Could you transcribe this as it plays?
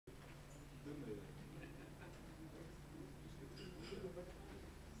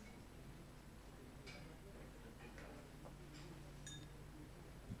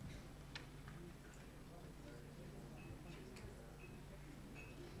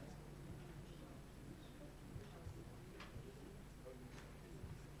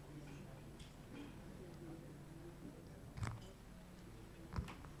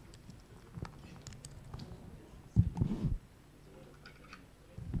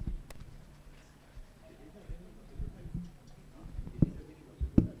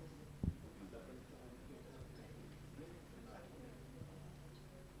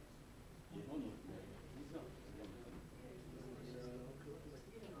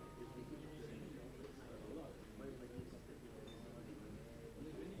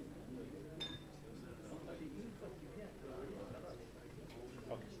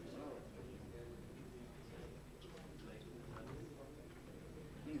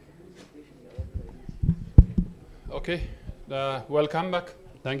Okay, welcome back.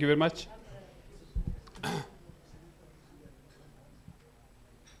 Thank you very much.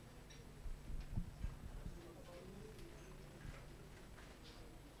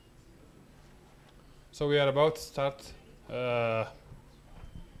 So we are about to start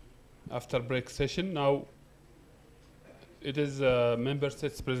after break session. Now it is member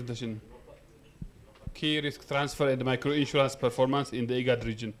states presentation. Key risk transfer and microinsurance performance in the IGAD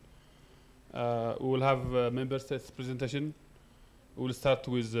region. We will have member states presentation. We will start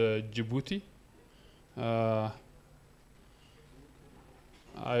with Djibouti.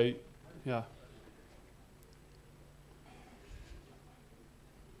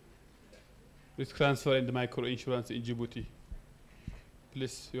 Risk transfer and microinsurance in Djibouti.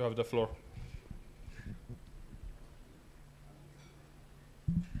 Please, you have the floor.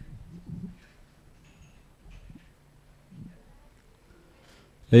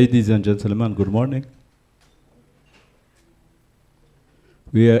 Ladies and gentlemen, good morning.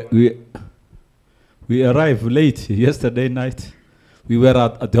 We arrived late yesterday night. We were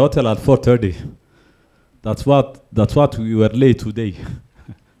at the hotel at 4:30. That's what we were late today.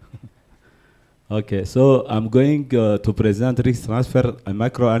 Okay, so I'm going to present risk transfer and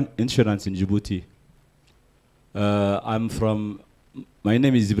micro insurance in Djibouti. My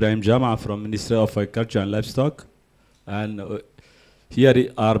name is Ibrahim Jama from Ministry of Agriculture and Livestock, and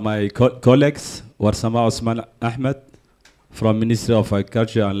here are my colleagues, Warsama Osman Ahmed from Ministry of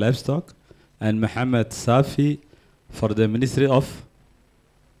Agriculture and Livestock, and Mohammed Safi for the Ministry of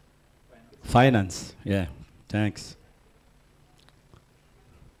Finance. Yeah, thanks.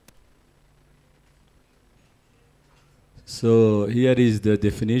 So here is the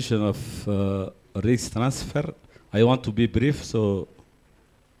definition of risk transfer. I want to be brief, so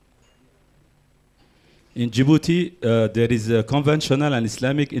in Djibouti, there is a conventional and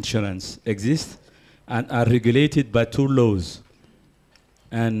Islamic insurance exist and are regulated by two laws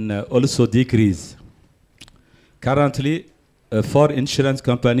and also decrees. Currently, 4 insurance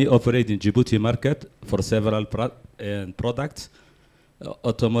companies operate in Djibouti market for several products,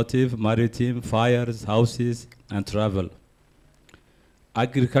 automotive, maritime, fires, houses, and travel.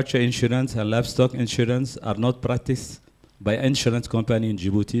 Agriculture insurance and livestock insurance are not practiced by insurance company in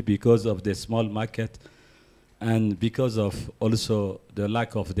Djibouti because of the small market and because of also the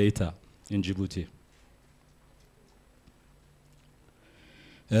lack of data in Djibouti.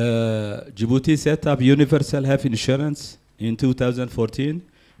 Djibouti set up universal health insurance in 2014,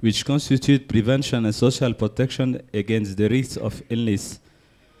 which constitute prevention and social protection against the risks of illness.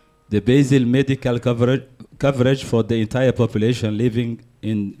 The basic medical coverage for the entire population living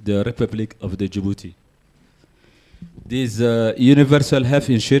in the Republic of the Djibouti. This universal health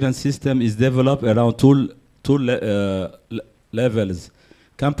insurance system is developed around two levels.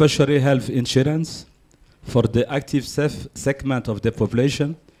 Compulsory health insurance for the active segment of the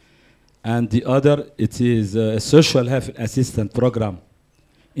population, and the other, it is a social health assistance program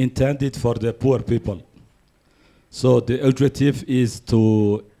intended for the poor people. So the objective is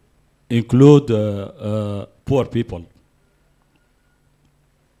to include poor people.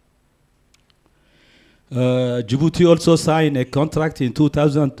 Djibouti also signed a contract in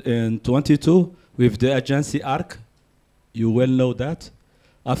 2022 with the agency ARC. You well know that.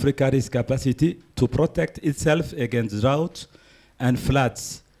 Africa Risk Capacity to protect itself against drought and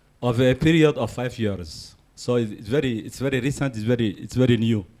floods over a period of 5 years. So it's very recent, it's very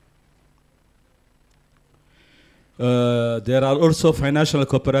new. There are also financial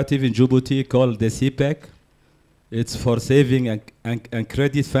cooperative in Djibouti called the CPEC. It's for saving and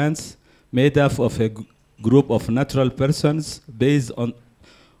credit funds made up of a group of natural persons based on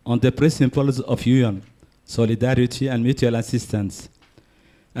the principles of union, solidarity, and mutual assistance,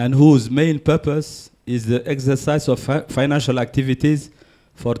 and whose main purpose is the exercise of financial activities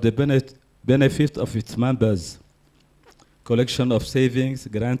for the benefit of its members, collection of savings,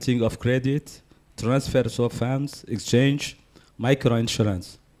 granting of credit, transfers of funds, exchange,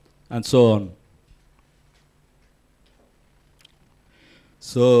 microinsurance, and so on.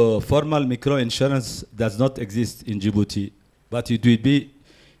 So formal microinsurance does not exist in Djibouti, but it will be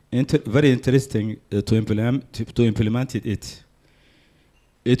very interesting to implement it.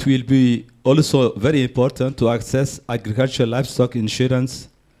 It will be also very important to access agricultural livestock insurance,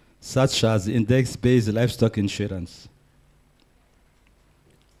 such as index-based livestock insurance.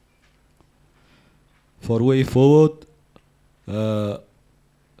 For way forward,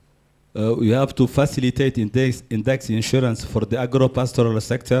 we have to facilitate index insurance for the agro-pastoral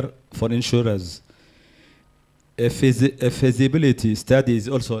sector for insurers. A feasibility study is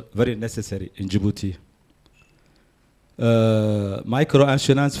also very necessary in Djibouti. Micro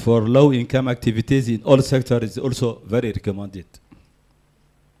insurance for low income activities in all sectors is also very recommended.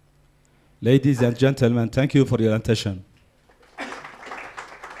 Ladies and gentlemen, thank you for your attention.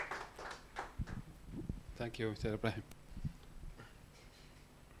 Thank you, Mr. Ibrahim.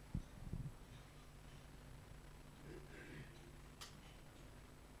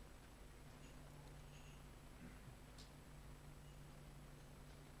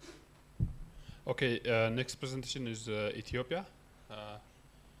 Okay, next presentation is Ethiopia.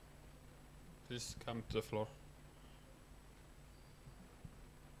 Please come to the floor.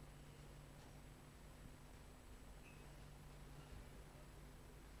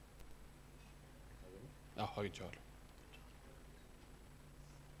 Hi, Charlie.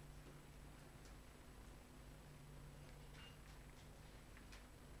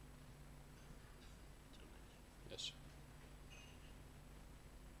 Yes.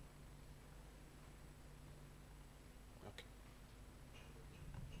 Okay.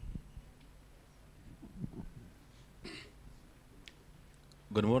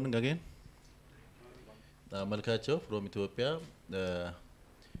 Good morning again. Malkacho from Ethiopia.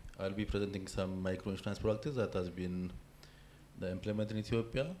 I'll be presenting some microinsurance products that has been implemented in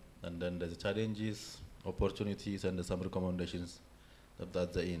Ethiopia, and then the challenges, opportunities, and some recommendations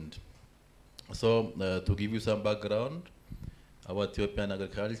at the end. So to give you some background about Ethiopian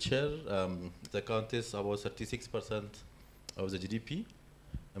agriculture, it accounts about 36% of the GDP,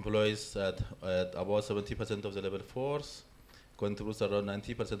 employs at about 70% of the labor force, contributes around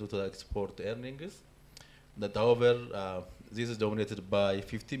 90% to the export earnings. That, however, this is dominated by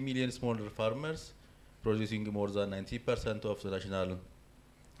 50 million smaller farmers, producing more than 90% of the national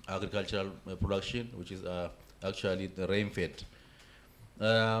agricultural production, which is actually the rain-fed.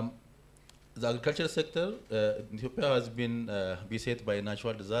 The agricultural sector in Ethiopia has been beset by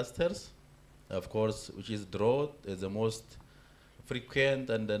natural disasters, of course, which is drought is the most frequent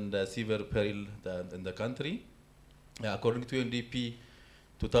and then the severe peril in the country. According to UNDP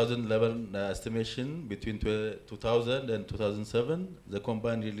 2011 estimation, between 2000 and 2007, the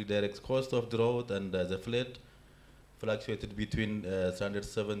combined yearly direct cost of drought and the flood fluctuated between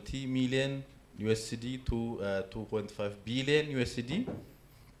 370 million USD to 2.5 billion USD.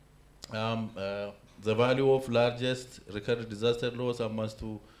 The value of largest recurrent disaster loss amounts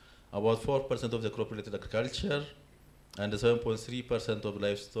to about 4% of the crop-related agriculture and 7.3% of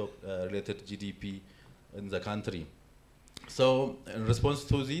livestock-related GDP in the country. So, in response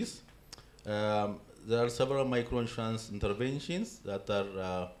to this, there are several microinsurance interventions that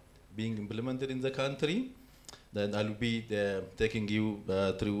are being implemented in the country. Then I'll be taking you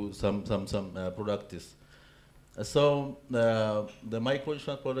through some products. So, the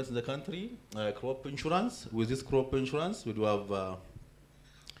microinsurance products in the country, crop insurance. With this crop insurance, we do have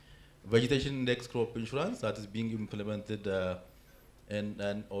vegetation index crop insurance that is being implemented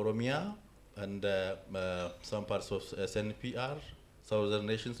in Oromia and some parts of SNPR, Southern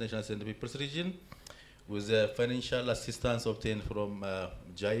National Central People's Region, with financial assistance obtained from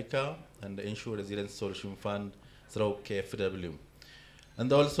JICA and the Insure Resilience Solution Fund through KFW.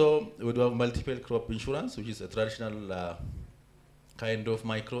 And also, we do have multiple crop insurance, which is a traditional kind of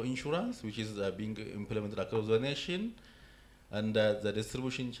micro insurance, which is being implemented across the nation. And the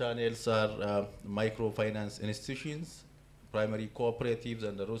distribution channels are microfinance institutions, primary cooperatives,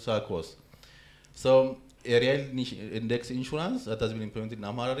 and the RUSACOs. So, area index insurance that has been implemented in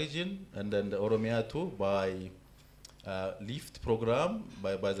Amhara region, and then the Oromia too by LIFT program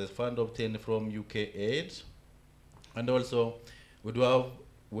by the fund obtained from UK Aid. And also, we do have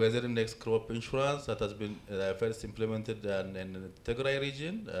weather index crop insurance that has been first implemented in the Tigray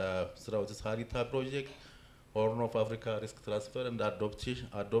region throughout this Harita project, Horn of Africa risk transfer and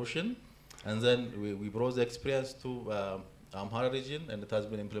adoption. And then we brought the experience to Amhara region, and it has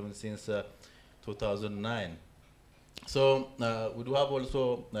been implemented since 2009. So we do have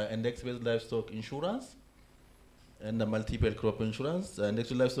also index-based livestock insurance and the multiple crop insurance.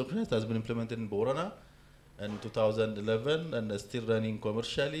 Index-based livestock insurance has been implemented in Borana in 2011 and is still running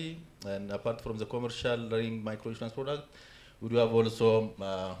commercially. And apart from the commercial running microinsurance product, we do have also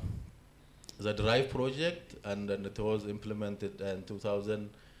the DRIVE project, and then it was implemented in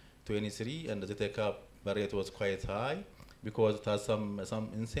 2023, and the take-up rate was quite high because it has some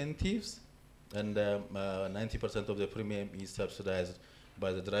incentives, and 90% of the premium is subsidized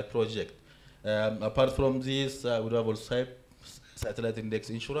by the DRIVE project. Apart from this, we do have also satellite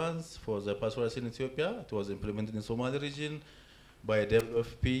index insurance for the pastoralists in Ethiopia. It was implemented in Somali region by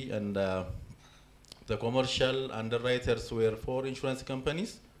WFP, and the commercial underwriters were 4 insurance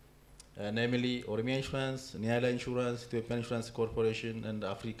companies, namely Oromia Insurance, Niala Insurance, Ethiopian Insurance Corporation, and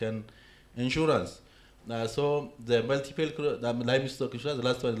African Insurance. So the multiple livestock insurance, the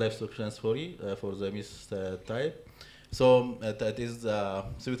last one is livestock insurance for the mixed type. So that is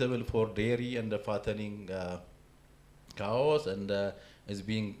suitable for dairy and fattening cows, and is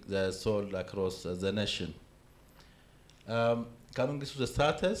being sold across the nation. Coming to the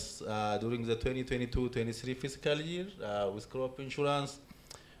status, during the 2022-23 fiscal year, with crop insurance,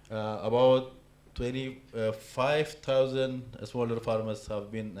 about 25,000 smaller farmers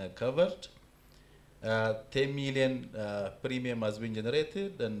have been covered. 10 million premium has been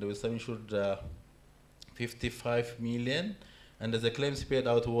generated, and with some insured 55 million, and the claims paid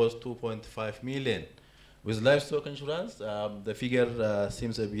out was 2.5 million. With livestock insurance, the figure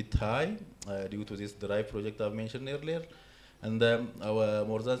seems a bit high due to this drive project I've mentioned earlier, and our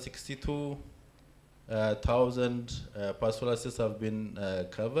more than 62,000 pastoral assets have been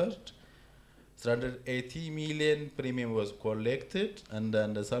covered. 380 million premium was collected, and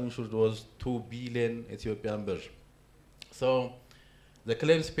then the sum insured was 2 billion Ethiopian birr. So the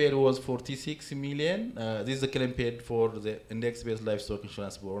claims paid was 46 million. This is the claim paid for the index-based livestock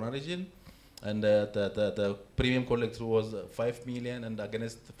insurance born origin, and the premium collected was 5 million, and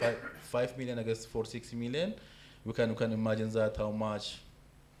against 5 million against 46 million, we can imagine that how much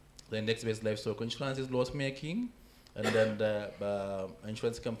the index-based livestock insurance is loss-making, and then the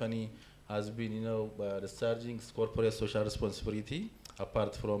insurance company has been, discharging corporate social responsibility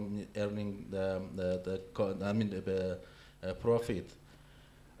apart from earning the profit.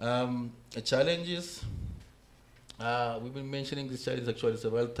 Challenges. We've been mentioning this challenge actually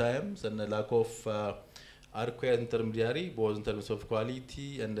several times, and the lack of adequate intermediary, both in terms of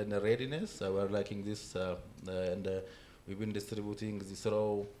quality and then the readiness. We're lacking this, and we've been distributing this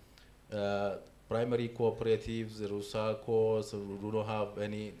through primary cooperatives, the RUSACOs, who don't have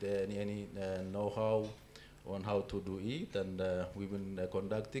any know-how on how to do it, and we've been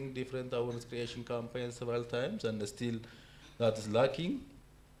conducting different awareness creation campaigns several times, and still that is lacking.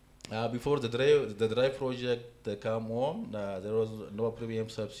 Before the drive project came on, there was no premium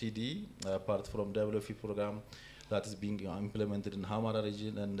subsidy apart from WFP program that is being implemented in Hamara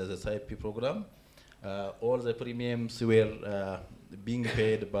region and the SIP program. All the premiums were being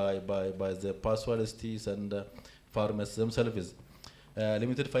paid by the pastoralists and farmers themselves.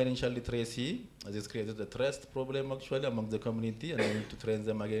 Limited financial literacy, this created a trust problem actually among the community, and we need to train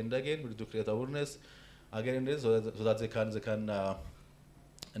them again and again. We need to create awareness again and again so that they can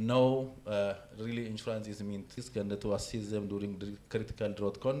know really insurance is meant and to assist them during the critical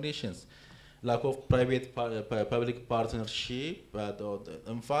drought conditions. Lack of private public partnership,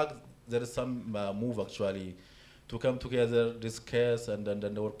 in fact there is some move actually to come together, discuss, and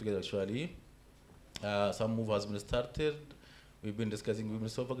then work together actually. Some move has been started. We've been discussing with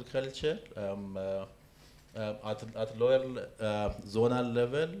Ministry of Agriculture at lower zonal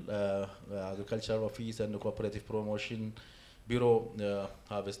level. Agricultural Office and the Cooperative Promotion Bureau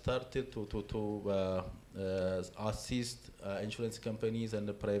have started to assist insurance companies and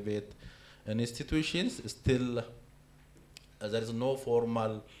the private institutions. Still, there is no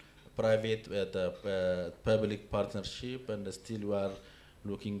formal private public partnership, and still we are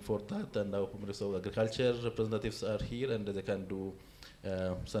looking for that, and our Ministry of Agriculture representatives are here, and they can do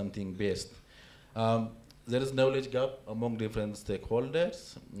something best. There is knowledge gap among different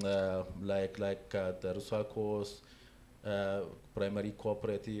stakeholders, like the RUSACOs, primary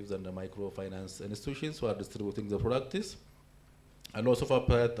cooperatives, and the microfinance institutions who are distributing the products, and also for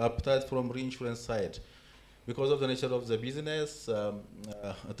appetite from reinsurance side. Because of the nature of the business,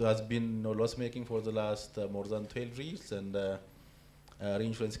 it has been loss-making for the last more than 12 years, and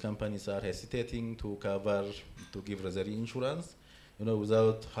reinsurance companies are hesitating to give the reinsurance,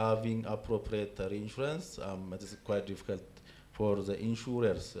 without having appropriate reinsurance. It is quite difficult for the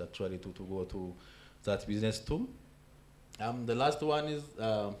insurers actually to go to that business too. The last one is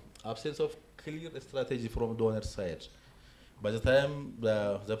absence of clear strategy from donor side. By the time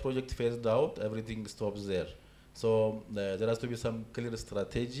the project phased out, everything stops there. So there has to be some clear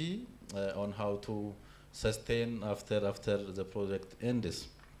strategy on how to sustain after the project ends.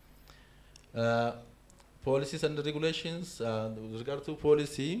 Policies and regulations. With regard to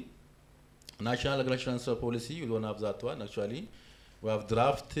policy, national agricultural transfer policy, we don't have that one actually. We have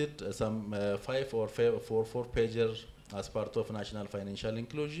drafted some 5 or 4 pages as part of national financial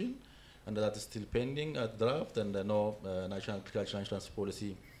inclusion, and that is still pending at draft, and no national agricultural insurance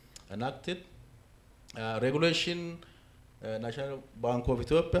policy enacted. Regulation, National Bank of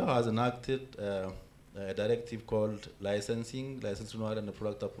Ethiopia has enacted a directive called license renewal and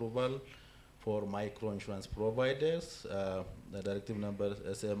product approval for micro insurance providers, the directive number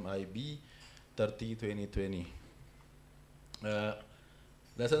SMIB 30/2020.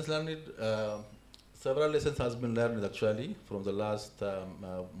 Lessons learned several lessons has been learned actually from the last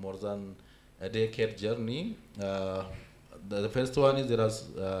more than a decade journey. The first one is there has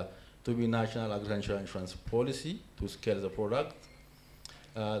to be national agricultural insurance policy to scale the product.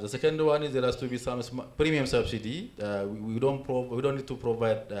 The second one is there has to be some premium subsidy. We don't need to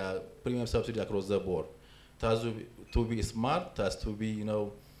provide premium subsidy across the board. It has to be smart. It has to be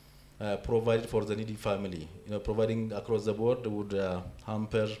provided for the needy family. Providing across the board would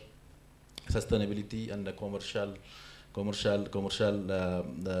hamper sustainability and the commercial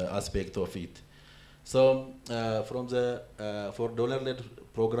aspect of it. So for donor-led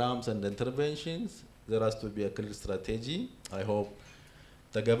programs and interventions, there has to be a clear strategy. I hope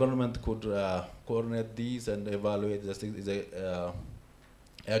the government could coordinate these and evaluate the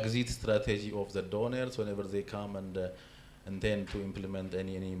exit strategy of the donors whenever they come and intend to implement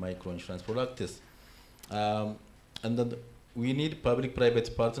any microinsurance products. And then we need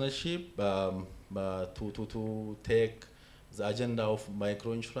public-private partnership to take the agenda of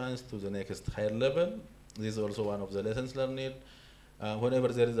microinsurance to the next higher level. This is also one of the lessons learned. Whenever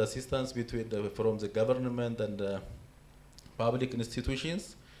there is assistance from the government and public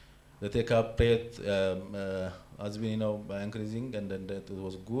institutions, the take-up rate has been increasing, and it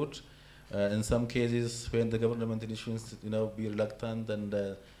was good. In some cases, when the government institutions be reluctant and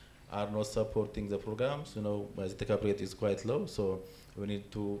are not supporting the programs, the take-up rate is quite low. So we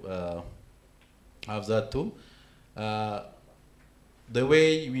need to have that too. The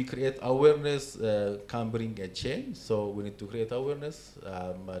way we create awareness can bring a change. So we need to create awareness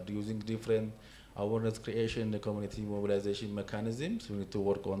using different awareness creation, the community mobilization mechanisms. We need to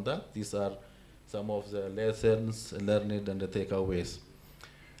work on that. These are some of the lessons learned and the takeaways.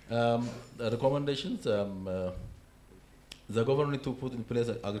 The recommendations, the government need to put in place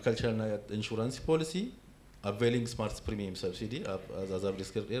an agricultural insurance policy, availing smart premium subsidy, as I've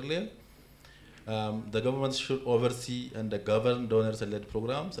discussed earlier. The government should oversee and govern donors-led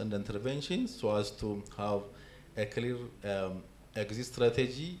programs and interventions so as to have a clear exit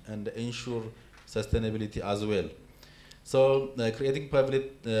strategy and ensure sustainability as well. So creating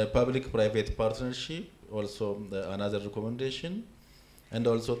public-private partnership, also another recommendation. And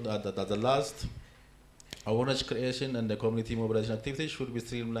also the last, awareness creation and the community mobilization activities should be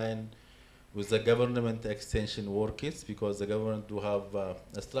streamlined with the government extension workers, because the government do have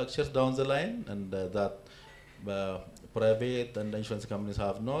structures down the line and that private and insurance companies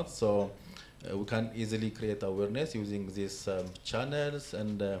have not. So we can easily create awareness using these channels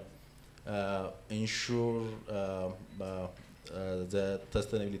and ensure the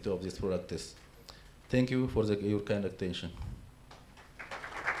sustainability of these products. Thank you for your kind attention.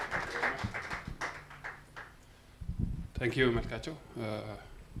 Thank you, Mercato,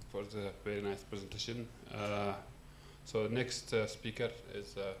 for the very nice presentation. So next speaker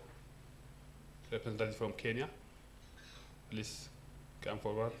is representative from Kenya. Please come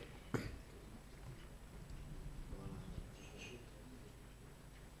forward.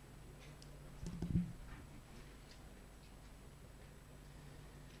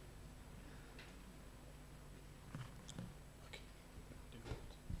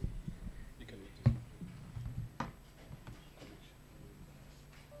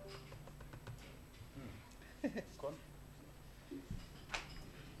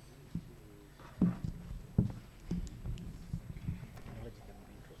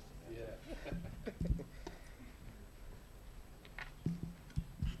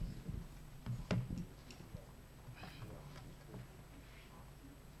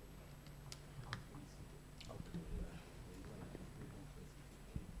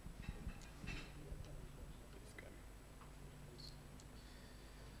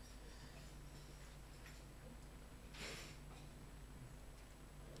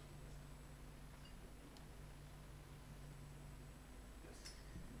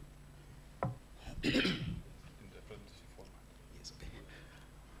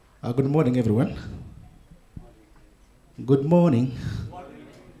 Good morning, everyone. Good morning.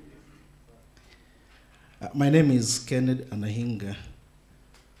 My name is Kenneth Anahinga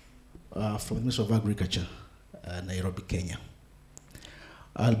from the Ministry of Agriculture, Nairobi, Kenya.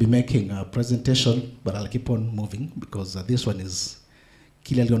 I'll be making a presentation, but I'll keep on moving because this one is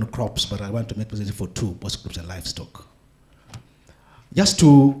clearly on crops, but I want to make a presentation for two, both crops and livestock. Just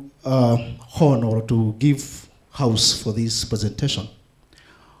to hone or to give house for this presentation,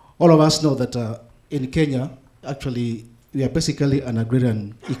 all of us know that in Kenya, actually, we are basically an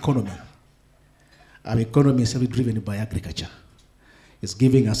agrarian economy. Our economy is heavily driven by agriculture. It's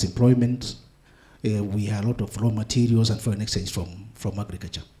giving us employment. We have a lot of raw materials and foreign exchange from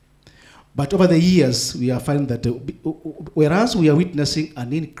agriculture. But over the years, we are finding that whereas we are witnessing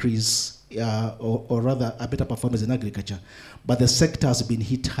an increase or rather a better performance in agriculture, but the sector has been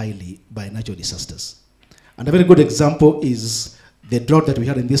hit highly by natural disasters. And a very good example is the drought that we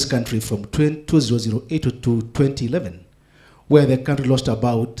had in this country from 2008 to 2011, where the country lost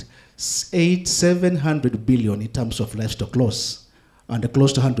about 700 billion in terms of livestock loss, and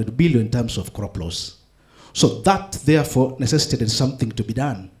close to 100 billion in terms of crop loss. So that, therefore, necessitated something to be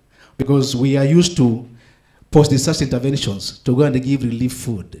done, because we are used to post-disaster interventions to go and give relief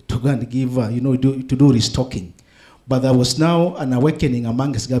food, to go and give, to do restocking. But there was now an awakening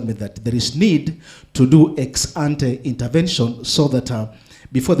amongst government that there is need to do ex-ante intervention so that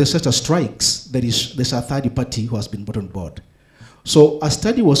before the disaster strikes, there's a third party who has been brought on board. So a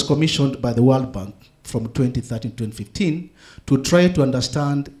study was commissioned by the World Bank from 2013 to 2015 to try to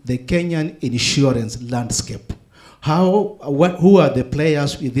understand the Kenyan insurance landscape. Who are the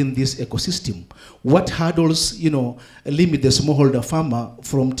players within this ecosystem? What hurdles, limit the smallholder farmer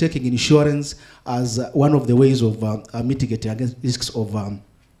from taking insurance as one of the ways of mitigating against risks of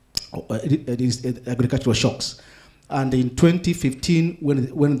agricultural shocks? And in 2015,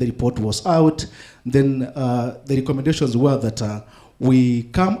 when the report was out, then the recommendations were that we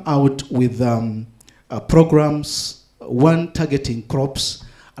come out with programs, one targeting crops,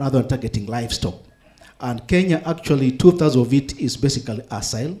 another one targeting livestock. And Kenya, actually, 2/3 of it is basically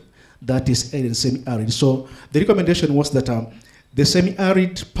arsile, that is arid and semi-arid. So the recommendation was that the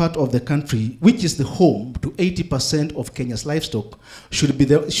semi-arid part of the country, which is the home to 80% of Kenya's livestock, should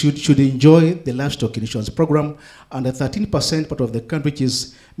enjoy the livestock insurance program, and the 13% part of the country, which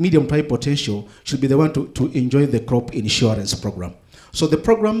is medium to high potential, should be the one to enjoy the crop insurance program. So the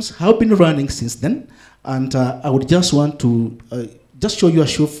programs have been running since then, and I would just want to just show you a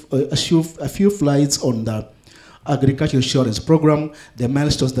few slides on the agriculture insurance program, the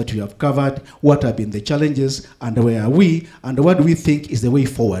milestones that we have covered, what have been the challenges, and where are we, and what do we think is the way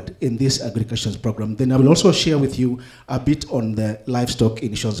forward in this agriculture program. Then I will also share with you a bit on the livestock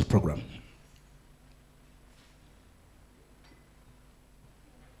insurance program.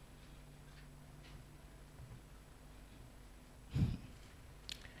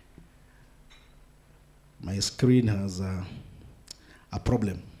 My screen has a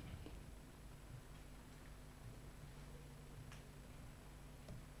problem.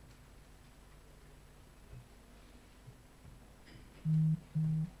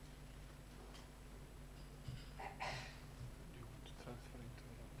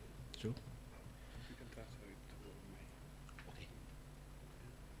 Sure. You can transfer it to my. Okay.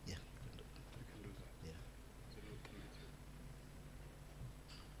 Yeah. You can do that. Yeah. So you can delicate.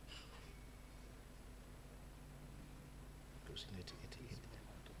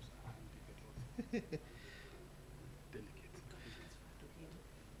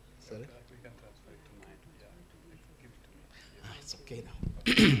 Sorry? We can transfer it to mine. Yeah. Give it to me. Ah, it's okay now.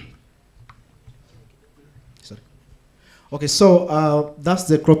 Sorry. Okay, so that's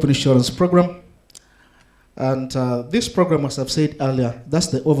the crop insurance program. And this program, as I've said earlier, that's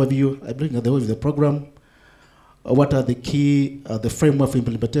the overview. I bring the overview of the program. What are the key, the framework for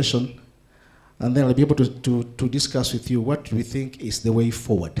implementation. And then I'll be able to discuss with you what we think is the way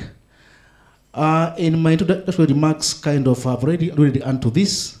forward. In my introductory remarks, kind of, I've already onto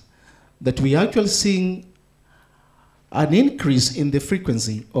this, that we are actually seeing an increase in the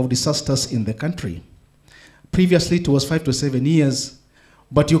frequency of disasters in the country. Previously, it was 5 to 7 years,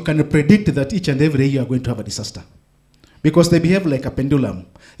 but you can predict that each and every day you are going to have a disaster, because they behave like a pendulum.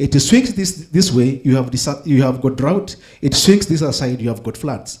 It swings this way, you have got drought. It swings this aside, you have got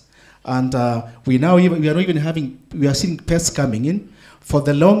floods. And we are seeing pests coming in. For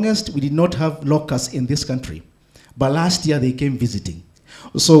the longest, we did not have locusts in this country, but last year they came visiting.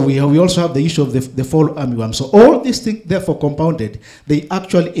 So we also have the issue of the fall armyworm. So all these things, therefore compounded, they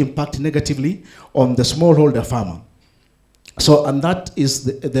actually impact negatively on the smallholder farmer. So, and that is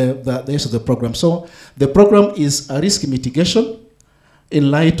the issue of the program. So the program is a risk mitigation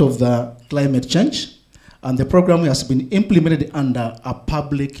in light of the climate change. And the program has been implemented under a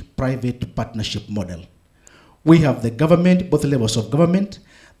public-private partnership model. We have the government, both levels of government,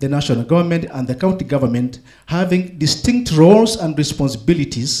 the national government and the county government, having distinct roles and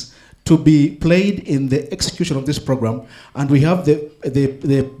responsibilities to be played in the execution of this program. And we have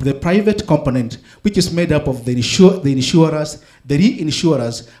the private component, which is made up of the insurers, the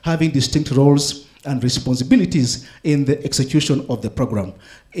reinsurers, having distinct roles and responsibilities in the execution of the program.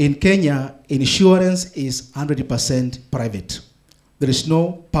 In Kenya, insurance is 100% private. There is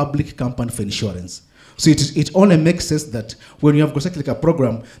no public company for insurance. So it only makes sense that when you have got like a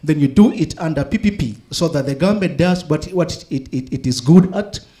program, then you do it under PPP, so that the government does what it is good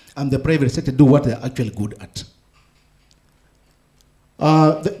at, and the private sector do what they're actually good at.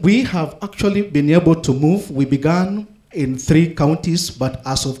 We have actually been able to move. We began in 3 counties, but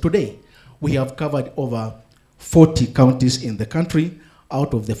as of today, we have covered over 40 counties in the country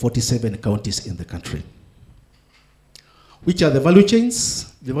out of the 47 counties in the country. Which are the value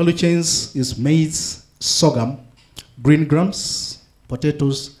chains? The value chains is maize, sorghum, green grams,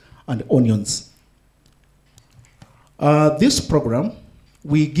 potatoes, and onions. This program,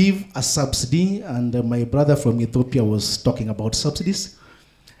 we give a subsidy, and my brother from Ethiopia was talking about subsidies.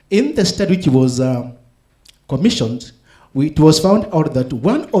 In the study which was commissioned, it was found out that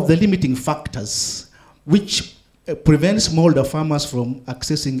one of the limiting factors which prevents smallholder farmers from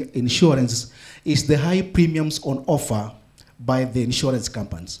accessing insurance is the high premiums on offer by the insurance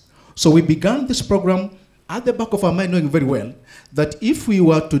companies. So we began this program at the back of our mind, knowing very well that if we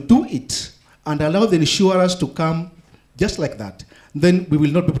were to do it and allow the insurers to come just like that, then we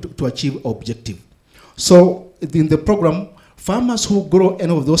will not be able to achieve our objective. So in the program, farmers who grow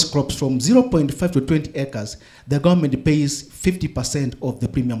any of those crops from 0.5 to 20 acres, the government pays 50% of the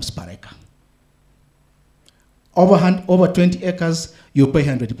premiums per acre. Over 20 acres, you pay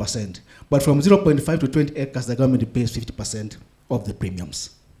 100%. But from 0.5 to 20 acres, the government pays 50% of the premiums.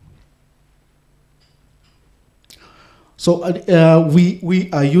 So we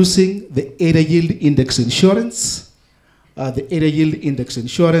are using the area yield index insurance. The area yield index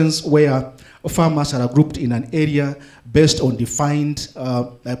insurance, where farmers are grouped in an area based on defined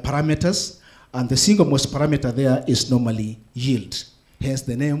parameters, and the single most parameter there is normally yield, hence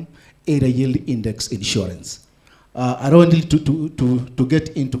the name area yield index insurance. I don't need to get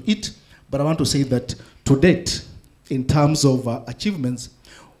into it, but I want to say that to date, in terms of achievements,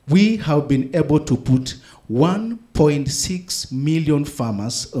 we have been able to put 1.6 million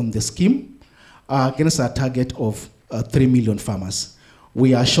farmers on the scheme against a target of 3 million farmers.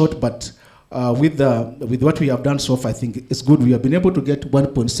 We are short, but with what we have done so far, I think it's good. We have been able to get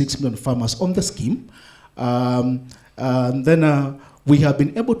 1.6 million farmers on the scheme. And then we have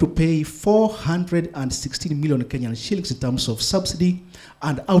been able to pay 416 million Kenyan shillings in terms of subsidy,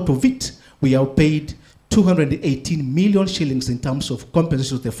 and out of it, we have paid 218 million shillings in terms of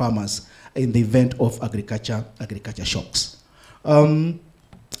compensation to the farmers in the event of agriculture shocks.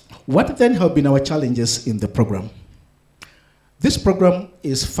 What then have been our challenges in the program? This program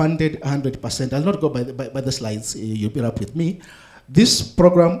is funded 100%. I'll not go by the slides, you'll bear up with me. This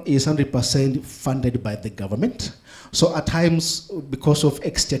program is 100% funded by the government. So at times, because of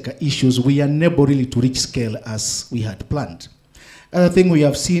exchequer issues, we are never really to reach scale as we had planned. Another thing we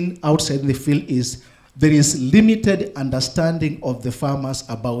have seen outside the field is there is limited understanding of the farmers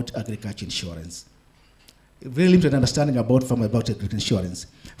about agriculture insurance. Very limited understanding about farmers about agriculture insurance.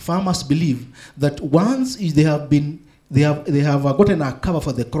 Farmers believe that once they have gotten a cover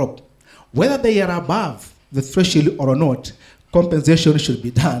for the crop, whether they are above the threshold or not, compensation should be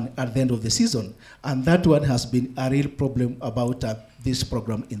done at the end of the season. And that one has been a real problem about this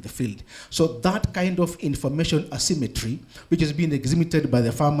program in the field. So that kind of information asymmetry, which is being exhibited by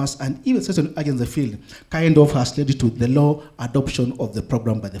the farmers and even certain agents in the field, kind of has led to the low adoption of the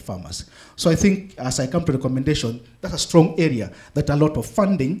program by the farmers. So I think, as I come to recommendation, that's a strong area that a lot of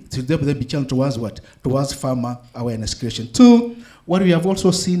funding should then be channeled towards what? Towards farmer awareness creation. 2, what we have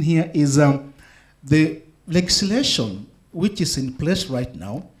also seen here is the legislation which is in place right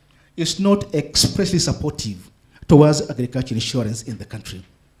now is not expressly supportive towards agriculture insurance in the country.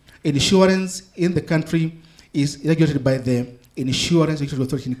 Insurance in the country is regulated by the Insurance Regulatory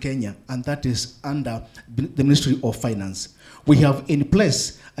Authority in Kenya, and that is under the Ministry of Finance. We have in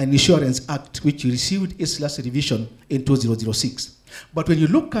place an Insurance Act which received its last revision in 2006. But when you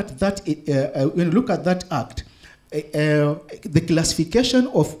look at that, act, the classification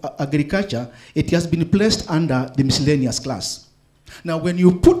of agriculture, it has been placed under the miscellaneous class. Now, when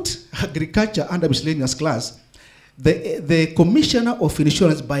you put agriculture under miscellaneous class, the Commissioner of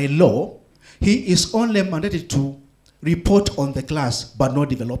Insurance by law, he is only mandated to report on the class but not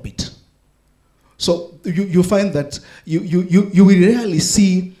develop it. So you find that you will rarely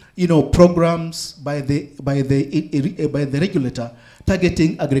see programs by the regulator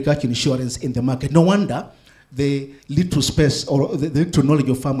targeting agriculture insurance in the market. No wonder they lead to space or the lead to knowledge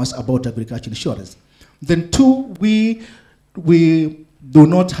of farmers about agriculture insurance. Then 2, we do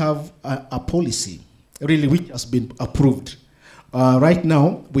not have a policy really which has been approved. Right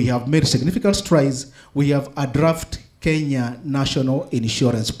now, we have made significant strides. We have a draft Kenya National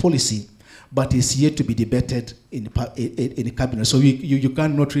Insurance Policy, but it's yet to be debated in the cabinet. So you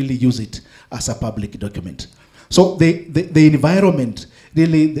cannot really use it as a public document. So the environment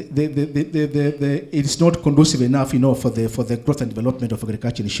really it's not conducive enough, for the growth and development of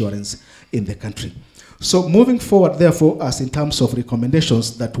agriculture insurance in the country. So moving forward, therefore, as in terms of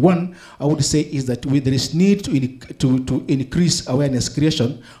recommendations, that one, I would say is that there is need to increase awareness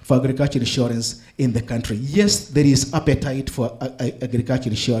creation for agriculture insurance in the country. Yes, there is appetite for agriculture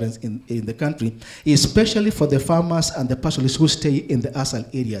insurance in the country, especially for the farmers and the pastoralists who stay in the ASAL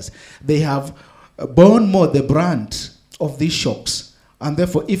areas. They have borne more the brand of these shocks, and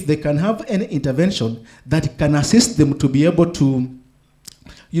therefore, if they can have any intervention that can assist them to be able to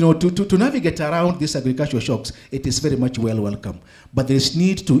to navigate around these agricultural shocks, it is very much welcome. But there is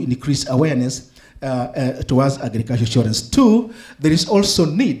need to increase awareness towards agricultural insurance. Two, there is also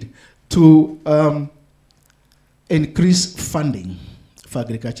need to increase funding for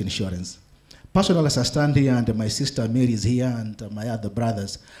agriculture insurance. Personally, as I stand here, and my sister Mary is here, and my other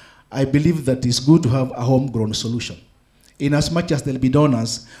brothers, I believe that it's good to have a homegrown solution. In as much as there'll be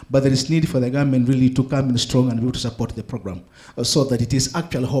donors, but there is need for the government really to come in strong and be able to support the program so that it is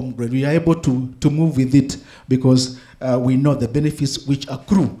actually homegrown. We are able to move with it because we know the benefits which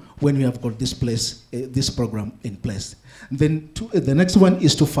accrue when we have got this program in place. Then the next one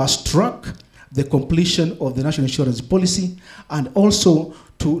is to fast track the completion of the national insurance policy, and also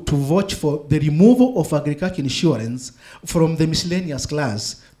to vouch for the removal of agriculture insurance from the miscellaneous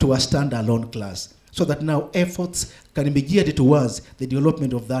class to a standalone class, so that now efforts can be geared towards the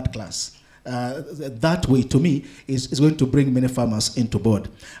development of that class. That way, to me, is going to bring many farmers into board.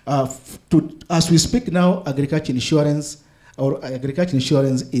 As we speak now, agriculture insurance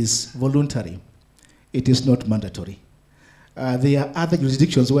is voluntary. It is not mandatory. There are other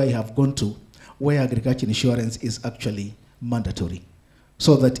jurisdictions where I have gone to where agriculture insurance is actually mandatory.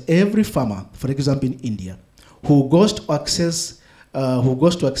 So that every farmer, for example in India, who goes to access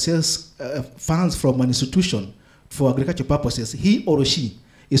funds from an institution for agriculture purposes, he or she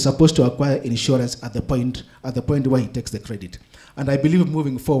is supposed to acquire insurance at the point where he takes the credit. And I believe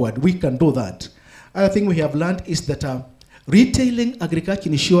moving forward, we can do that. Other thing we have learned is that retailing agriculture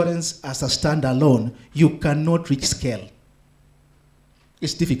insurance as a standalone, you cannot reach scale.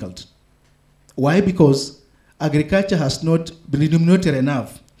 It's difficult. Why? Because agriculture has not been remunerated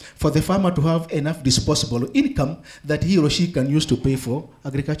enough for the farmer to have enough disposable income that he or she can use to pay for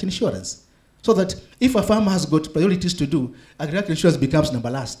agriculture insurance. So that if a farmer has got priorities to do, agriculture insurance becomes number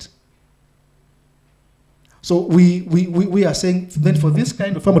last. So we are saying then for this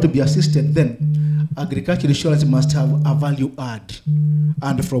kind of farmer to be assisted, then agriculture insurance must have a value add.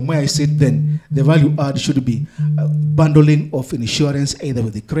 And from where I sit then, the value add should be bundling of insurance either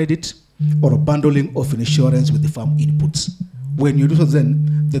with the credit or a bundling of insurance with the farm inputs. When you do so,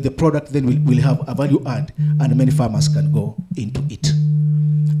 then the product then will have a value add, and many farmers can go into it.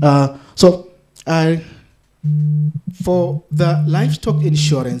 For the livestock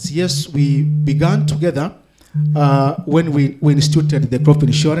insurance, yes, we began together when we instituted the crop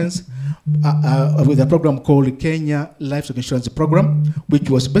insurance with a program called Kenya Livestock Insurance Program, which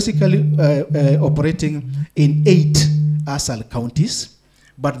was basically operating in 8 ASAL counties.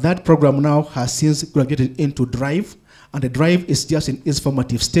 But that program now has since graduated into DRIVE, and the DRIVE is just in its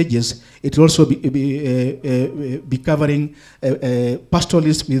formative stages. It will also be covering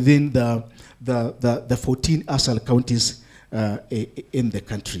pastoralists within the 14 ASAL counties in the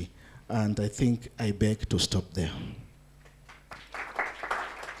country. And I think I beg to stop there.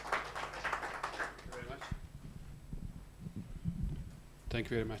 Thank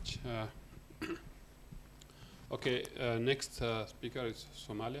you very much. Okay, next speaker is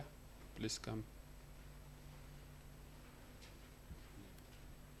Somalia. Please come.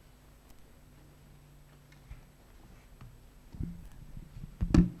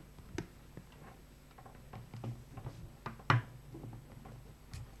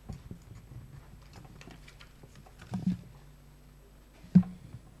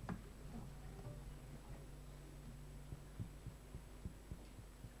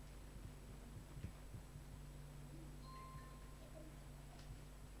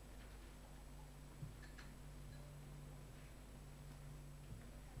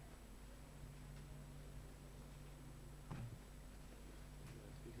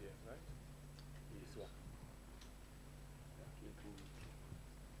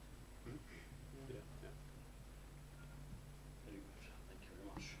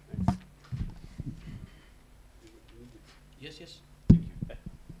 Yes.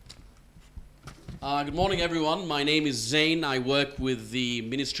 Good morning, everyone. My name is Zain. I work with the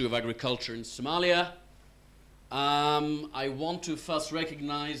Ministry of Agriculture in Somalia. I want to first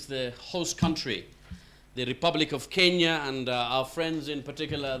recognize the host country, the Republic of Kenya, and our friends, in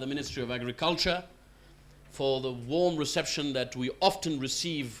particular, the Ministry of Agriculture, for the warm reception that we often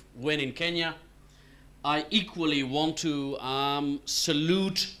receive when in Kenya. I equally want to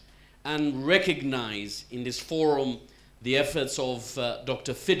salute and recognize in this forum the efforts of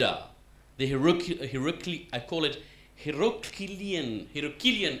Dr. Fida, the I call it Herculean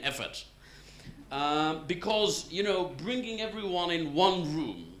effort. Because, you know, bringing everyone in one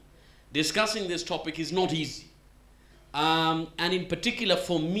room, discussing this topic is not easy. And in particular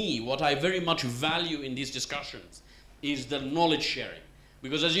for me, what I very much value in these discussions is the knowledge sharing.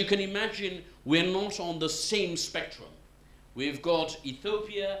 Because as you can imagine, we're not on the same spectrum. We've got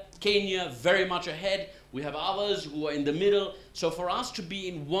Ethiopia, Kenya very much ahead. We have others who are in the middle. So for us to be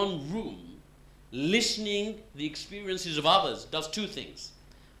in one room, listening the experiences of others does two things.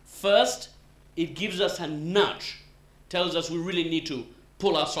 First, it gives us a nudge, tells us we really need to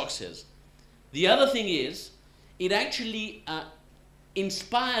pull our socks. The other thing is, it actually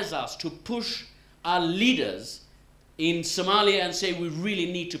inspires us to push our leaders in Somalia and say we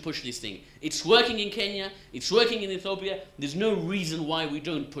really need to push this thing. It's working in Kenya, it's working in Ethiopia, there's no reason why we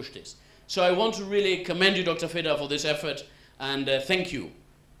don't push this. So I want to really commend you, Dr. Fida, for this effort, and thank you.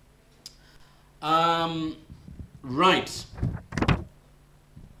 Right.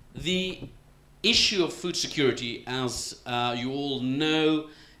 The issue of food security, as you all know,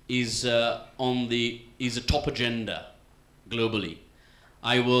 is a top agenda globally.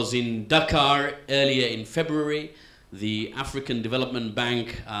 I was in Dakar earlier in February. The African Development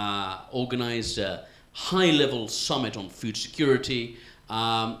Bank organized a high-level summit on food security,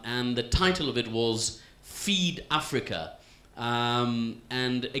 and the title of it was Feed Africa.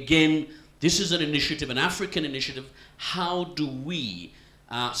 And again, this is an initiative, an African initiative. How do we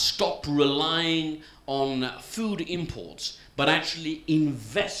stop relying on food imports, but actually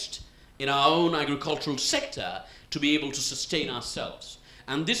invest in our own agricultural sector to be able to sustain ourselves?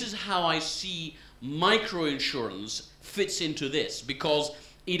 And this is how I see microinsurance fits into this, because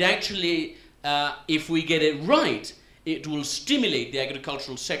it actually, if we get it right, it will stimulate the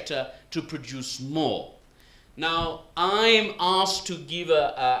agricultural sector to produce more. Now, I'm asked to give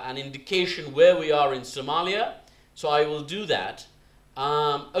an indication where we are in Somalia, so I will do that.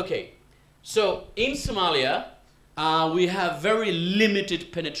 Okay, so in Somalia, we have very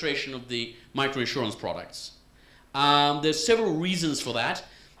limited penetration of the microinsurance products. There's several reasons for that,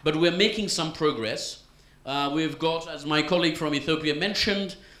 but we're making some progress. We've got, as my colleague from Ethiopia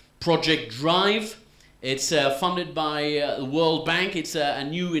mentioned, Project Drive. It's funded by the World Bank. It's a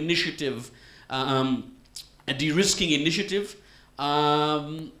new initiative, a de-risking initiative.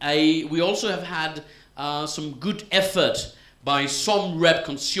 We also have had some good effort by SOMREP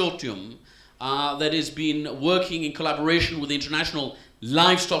Consortium that has been working in collaboration with the International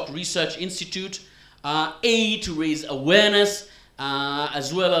Livestock Research Institute, to raise awareness,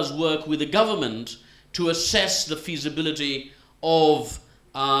 as well as work with the government to assess the feasibility of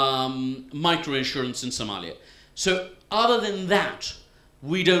microinsurance in Somalia. So other than that,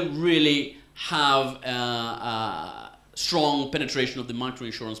 we don't really have strong penetration of the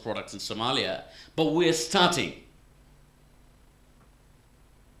microinsurance products in Somalia, but we're starting.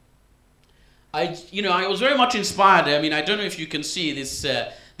 I was very much inspired. I mean, I don't know if you can see this,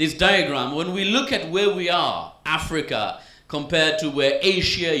 this diagram. When we look at where we are, Africa, compared to where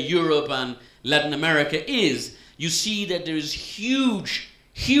Asia, Europe, and Latin America is, you see that there is huge,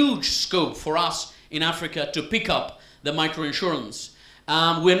 huge scope for us in Africa to pick up the microinsurance.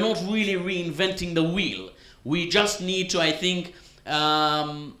 We're not really reinventing the wheel. We just need to, I think,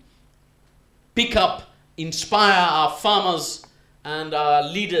 pick up, inspire our farmers and our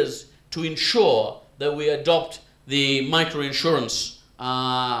leaders to ensure that we adopt the microinsurance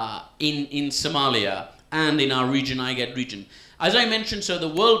in Somalia and in our region, IGAD region. As I mentioned, so the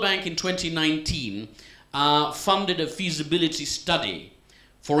World Bank in 2019 funded a feasibility study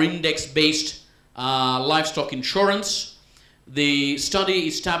for index-based livestock insurance. The study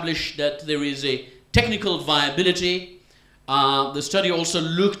established that there is a technical viability. The study also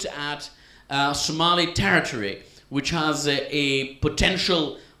looked at Somali territory, which has a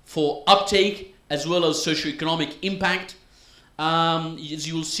potential for uptake as well as socioeconomic impact. As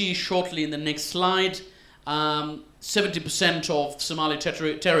you will see shortly in the next slide, 70% of Somali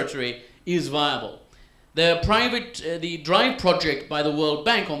territory is viable. The Drive project by the World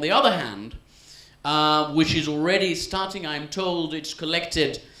Bank, on the other hand, which is already starting, I'm told it's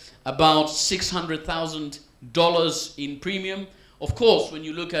collected about $600,000 in premium. Of course, when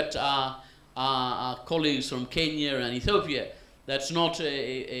you look at our colleagues from Kenya and Ethiopia, that's not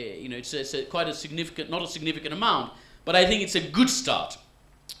it's quite a significant, not a significant amount, but I think it's a good start.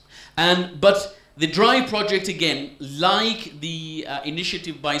 But the Drive project, again, like the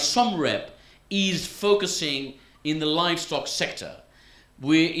initiative by SOMREP, is focusing in the livestock sector.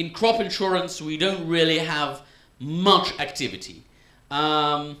 In crop insurance, we don't really have much activity.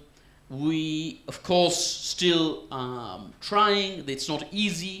 we, of course, still trying. It's not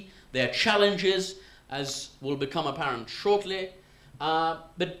easy. There are challenges, as will become apparent shortly.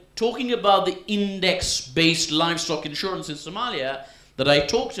 But talking about the index-based livestock insurance in Somalia that I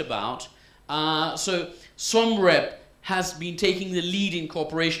talked about, so SOMREP has been taking the lead in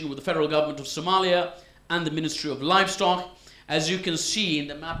cooperation with the federal government of Somalia and the Ministry of Livestock. As you can see in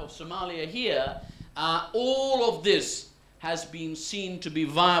the map of Somalia here, all of this has been seen to be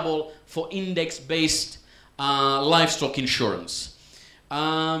viable for index-based livestock insurance.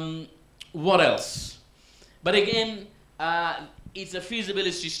 What else? But again, it's a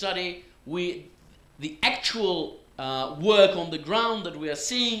feasibility study. The actual work on the ground that we are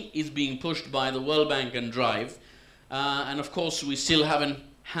seeing is being pushed by the World Bank and Drive. And of course, we still haven't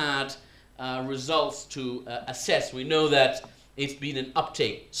had results to assess. We know that it's been an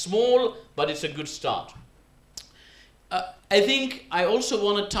uptake. Small, but it's a good start. I think I also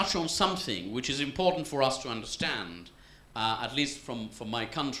want to touch on something which is important for us to understand, at least from my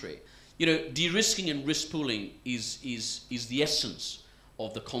country. You know, de-risking and risk pooling is the essence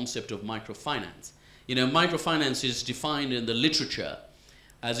of the concept of microfinance. You know, microfinance is defined in the literature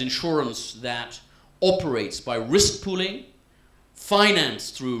as insurance that operates by risk pooling,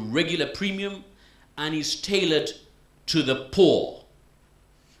 financed through regular premium, and is tailored to the poor.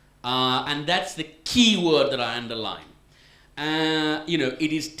 And that's the key word that I underline. You know,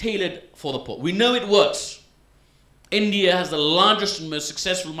 it is tailored for the poor. We know it works. India has the largest and most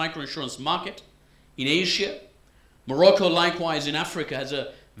successful microinsurance market in Asia. Morocco, likewise, in Africa, has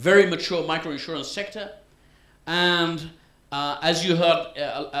a very mature microinsurance sector. And as you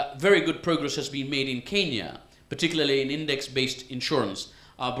heard, very good progress has been made in Kenya, particularly in index-based insurance.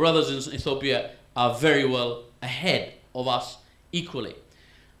 Our brothers in Ethiopia are very well ahead of us equally.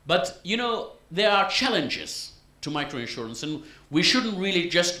 But, you know, there are challenges to microinsurance, and we shouldn't really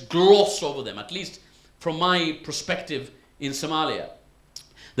just gloss over them, at least from my perspective in Somalia.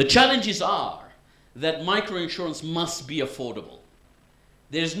 The challenges are that microinsurance must be affordable.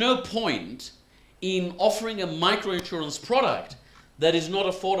 There's no point in offering a microinsurance product that is not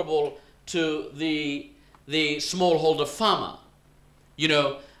affordable to the smallholder farmer. You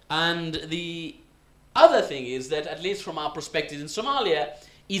know, and the other thing is that, at least from our perspective in Somalia,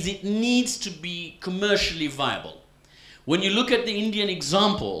 is it needs to be commercially viable. When you look at the Indian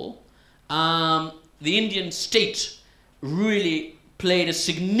example, the Indian state really played a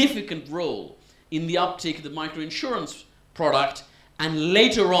significant role in the uptake of the microinsurance product, and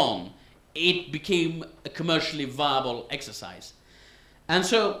later on it became a commercially viable exercise. And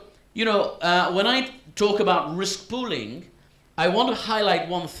so, you know, when I talk about risk pooling, I want to highlight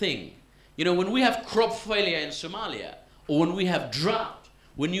one thing. You know, when we have crop failure in Somalia, or when we have drought,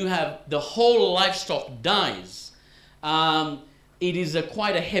 when you have the whole livestock dies, it is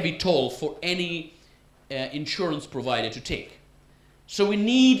quite a heavy toll for any insurance provider to take. So we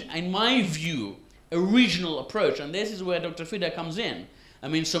need, in my view, a regional approach, and this is where Dr. Fida comes in. I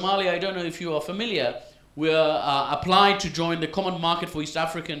mean, Somalia, I don't know if you are familiar, we are applied to join the Common Market for East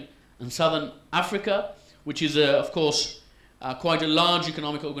African and Southern Africa, which is, of course, quite a large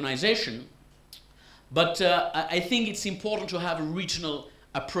economic organization. But I think it's important to have a regional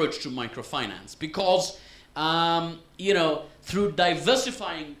approach to microfinance because, you know, through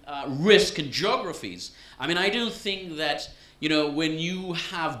diversifying risk and geographies, I mean, I don't think that, you know, when you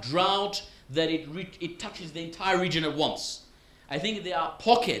have drought, that it touches the entire region at once. I think there are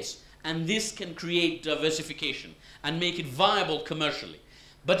pockets, and this can create diversification and make it viable commercially.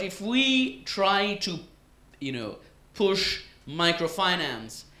 But if we try to, you know, push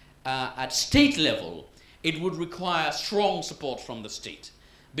microfinance at state level, it would require strong support from the state.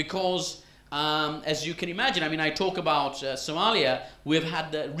 Because, as you can imagine, I mean, I talk about Somalia, we've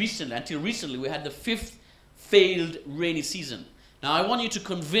had until recently, we had the 5th failed rainy season. Now, I want you to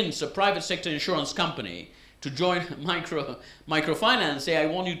convince a private sector insurance company to join microfinance, say, I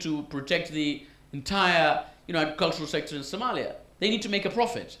want you to protect the entire, you know, agricultural sector in Somalia. They need to make a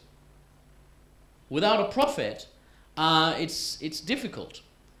profit. Without a profit, it's difficult.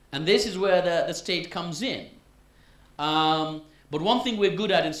 And this is where the state comes in. But one thing we're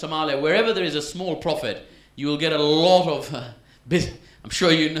good at in Somalia, wherever there is a small profit, you will get a lot of, I'm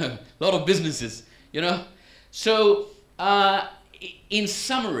sure you know, a lot of businesses, you know. So, in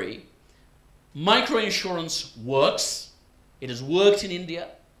summary, microinsurance works. It has worked in India.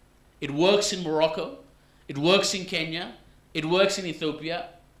 It works in Morocco. It works in Kenya. It works in Ethiopia.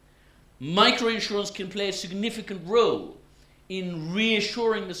 Microinsurance can play a significant role in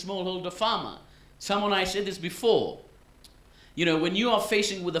reassuring the smallholder farmer. I said this before. You know, when you are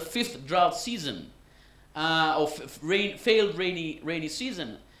facing with a 5th drought season, or failed rainy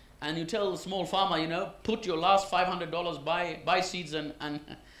season, and you tell the small farmer, you know, put your last $500, buy seeds and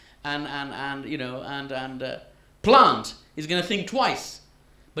you know, and plant, he's going to think twice.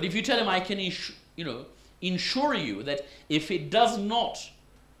 But if you tell him, I can insure you that if it does not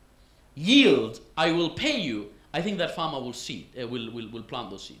yield, I will pay you, I think that farmer will will plant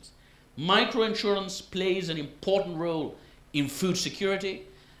those seeds. Microinsurance plays an important role in food security.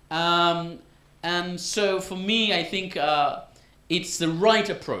 And so for me, I think it's the right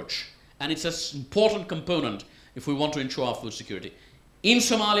approach, and it's an important component if we want to ensure our food security. In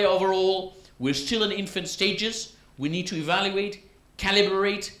Somalia overall, we're still in infant stages. We need to evaluate,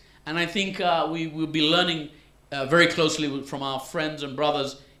 calibrate, and I think we will be learning very closely from our friends and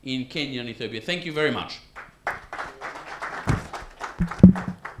brothers in Kenya and Ethiopia. Thank you very much.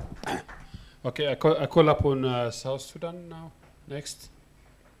 Okay, I call upon South Sudan now. Next.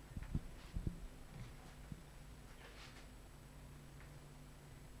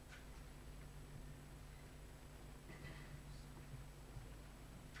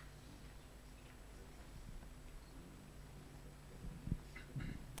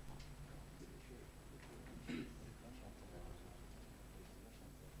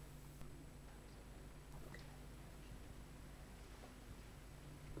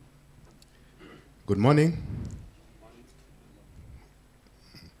 Good morning.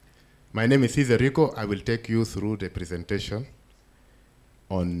 My name is Cesar Rico. I will take you through the presentation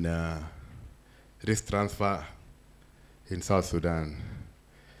on risk transfer in South Sudan.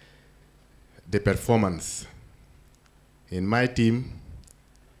 The performance. In my team,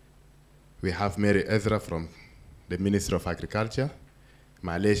 we have Mary Ezra from the Ministry of Agriculture,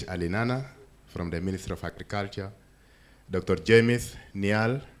 Malesh Alinana from the Ministry of Agriculture, Dr. James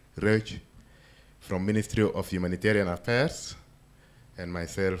Nial Rech from Ministry of Humanitarian Affairs, and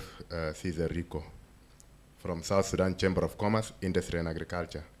myself, Cesar Rico, from South Sudan Chamber of Commerce, Industry and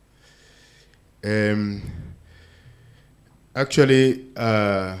Agriculture. Actually,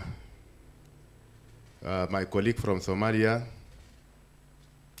 my colleague from Somalia,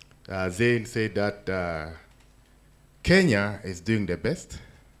 Zain, said that Kenya is doing the best,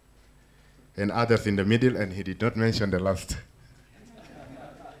 and others in the middle, and he did not mention the last.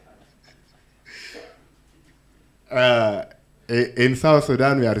 In South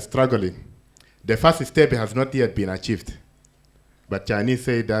Sudan, we are struggling. The first step has not yet been achieved. But Chinese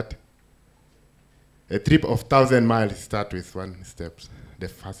say that a trip of 1,000 miles starts with one step, the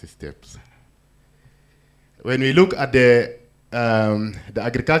first steps. When we look at the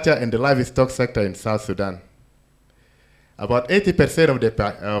agriculture and the livestock sector in South Sudan, about 80%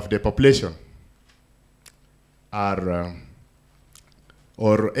 of the population are,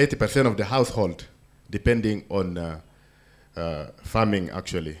 or 80% of the household, depending on farming,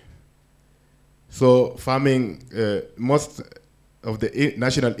 actually. So farming, most of the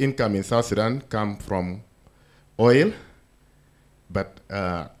national income in South Sudan come from oil, but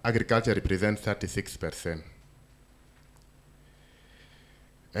agriculture represents 36%.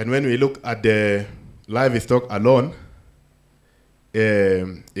 And when we look at the livestock alone,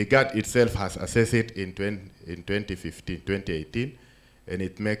 IGAD itself has assessed it in 2018, and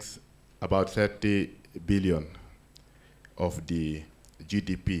it makes about 30 billion of the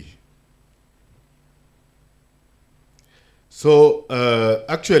GDP. So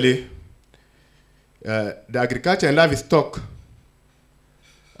actually, the agriculture and livestock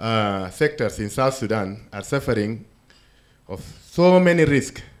sectors in South Sudan are suffering of so many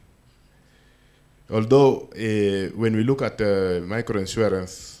risks. Although when we look at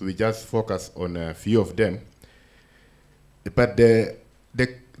microinsurance, we just focus on a few of them. But the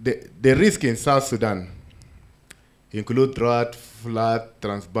risk in South Sudan include drought, flood,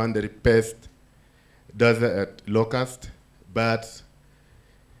 transboundary pest, desert locust, birds,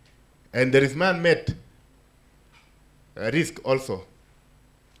 and there is man-made risk also.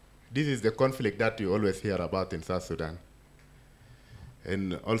 This is the conflict that you always hear about in South Sudan.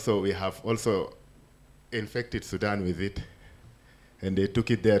 And also we have also infected Sudan with it, and they took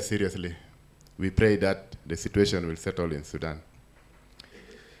it there seriously. We pray that the situation will settle in Sudan.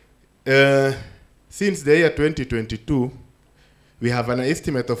 Since the year 2022, we have an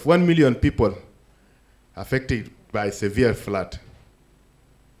estimate of 1 million people affected by severe flood.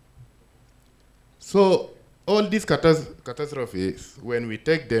 So all these catastrophes, when we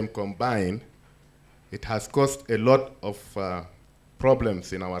take them combined, it has caused a lot of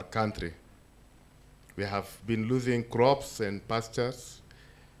problems in our country. We have been losing crops and pastures,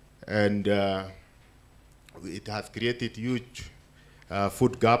 and it has created huge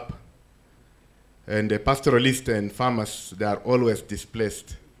food gap. And the pastoralists and farmers, they are always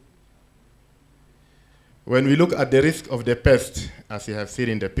displaced. When we look at the risk of the pest, as you have seen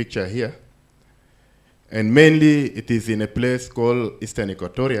in the picture here, and mainly it is in a place called Eastern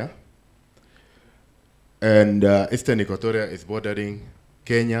Equatoria, and Eastern Equatoria is bordering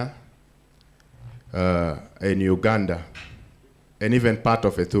Kenya and Uganda, and even part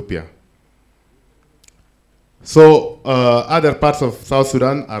of Ethiopia. So other parts of South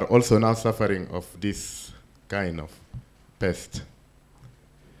Sudan are also now suffering of this kind of pest.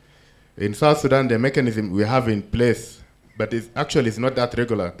 In South Sudan, the mechanism we have in place, but it's actually it's not that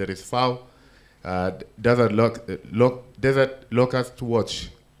regular. There is FAO, desert locust watch.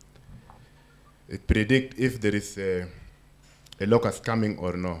 It predicts if there is a locust coming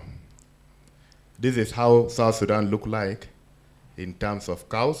or no. This is how South Sudan look like in terms of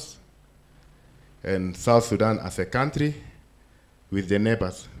cows, and South Sudan as a country with the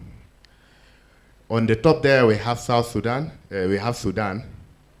neighbors. On the top there we have South Sudan, we have Sudan,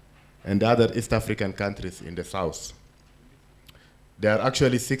 and the other East African countries in the south. There are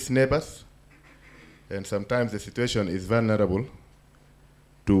actually 6 neighbors, and sometimes the situation is vulnerable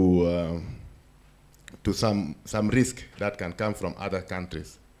to some risk that can come from other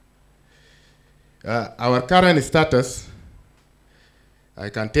countries. Our current status, I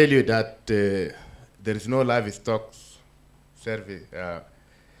can tell you that there is no livestock service,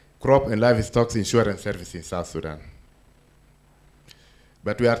 crop and livestock insurance service in South Sudan.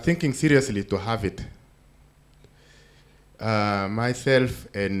 But we are thinking seriously to have it. Myself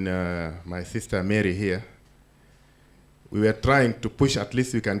and my sister Mary here, we were trying to push, at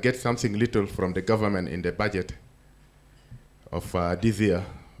least we can get something little from the government in the budget of this year,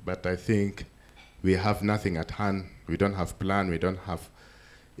 but I think we have nothing at hand. We don't have plan, we don't have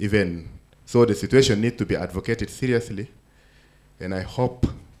even, so the situation needs to be advocated seriously, and I hope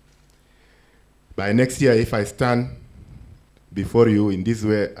by next year, if I stand before you in this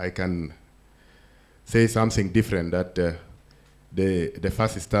way, I can say something different, that the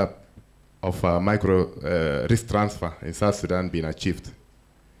first step of micro risk transfer in South Sudan being achieved.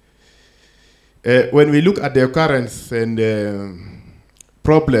 When we look at the occurrence and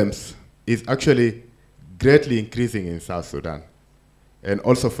problems, is actually greatly increasing in South Sudan and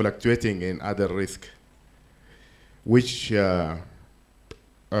also fluctuating in other risks, which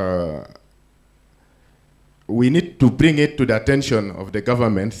we need to bring it to the attention of the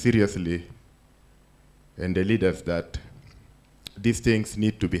government seriously and the leaders that these things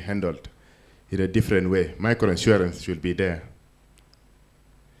need to be handled in a different way. Microinsurance should be there.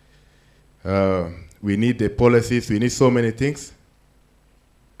 We need the policies, we need so many things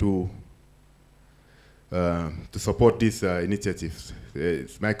to support these initiatives,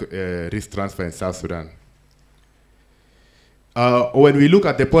 risk transfer in South Sudan. When we look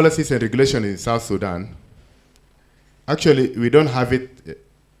at the policies and regulations in South Sudan, actually we don't have it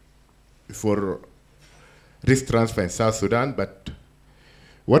for risk transfer in South Sudan, but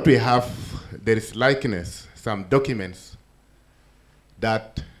what we have, there is likeness, some documents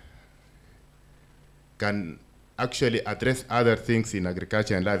that can actually address other things in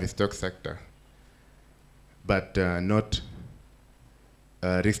agriculture and livestock sector, but not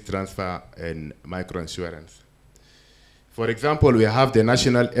risk transfer and microinsurance. For example, we have the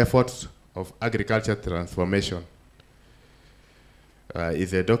national efforts of agriculture transformation.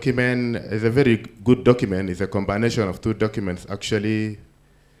 It's a document, it's a very good document. It's a combination of 2 documents, actually,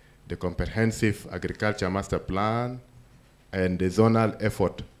 the comprehensive agriculture master plan and the zonal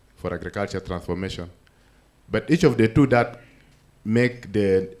effort for agriculture transformation. But each of the 2 that make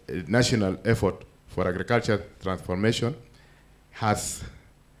the national effort for agriculture transformation has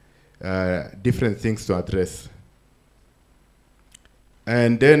different things to address.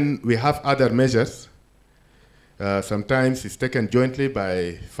 And then we have other measures. Sometimes it's taken jointly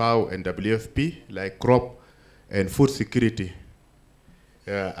by FAO and WFP, like crop and food security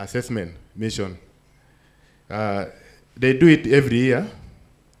assessment mission. They do it every year,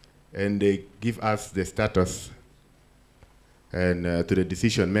 and they give us the status and to the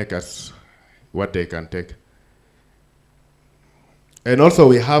decision makers what they can take. And also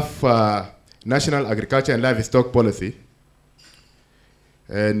we have National Agriculture and Livestock Policy,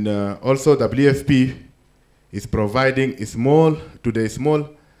 and also WFP is providing to the small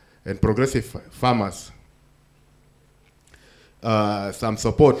and progressive farmers some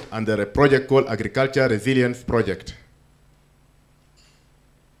support under a project called Agriculture Resilience Project.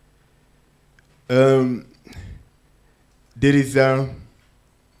 There is a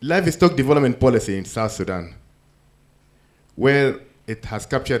livestock development policy in South Sudan where it has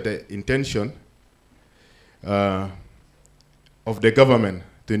captured the intention of the government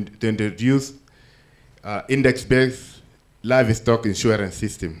to introduce index-based livestock insurance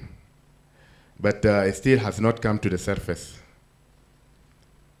system but it still has not come to the surface.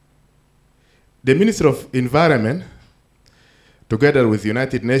 The Ministry of Environment, together with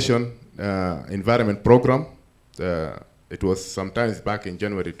United Nations Environment Program, it was sometimes back in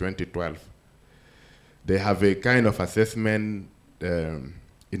January 2012, they have a kind of assessment,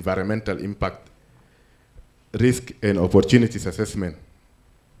 environmental impact, risk and opportunities assessment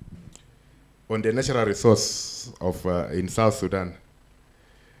on the natural resource of in South Sudan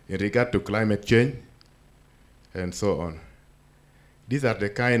in regard to climate change and so on. These are the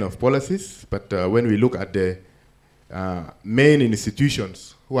kind of policies, but when we look at the main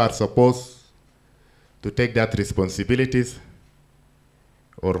institutions who are supposed to take that responsibilities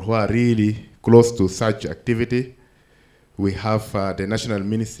or who are really close to such activity, we have the National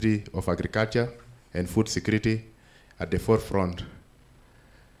Ministry of Agriculture and Food Security at the forefront.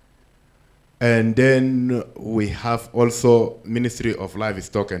 And then we have also Ministry of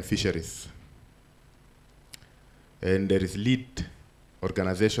Livestock and Fisheries. And there is lead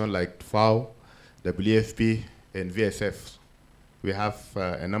organization like FAO, WFP, and VSF. We have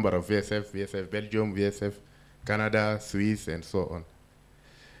a number of VSF Belgium, VSF Canada, Swiss, and so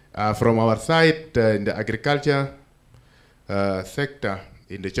on. From our side, in the agriculture sector,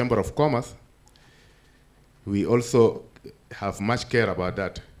 in the Chamber of Commerce, we also have much care about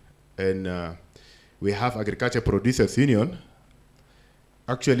that. And we have Agriculture Producers Union.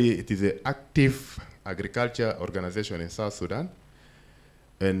 Actually, it is an active agriculture organization in South Sudan.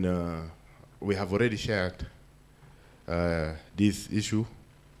 And we have already shared this issue.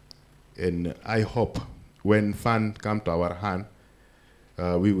 And I hope when funds come to our hand,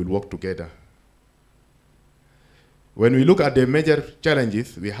 we will work together. When we look at the major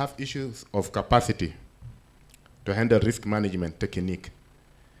challenges, we have issues of capacity to handle risk management technique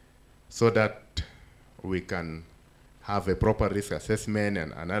so that we can have a proper risk assessment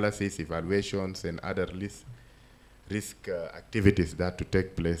and analysis, evaluations, and other risk activities that to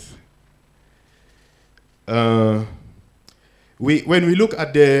take place. When we look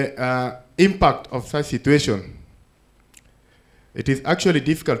at the impact of such situation, it is actually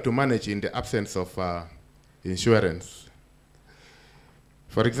difficult to manage in the absence of insurance.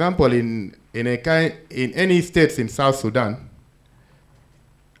 For example, in any states in South Sudan,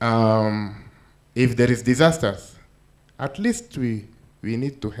 if there is disasters, at least we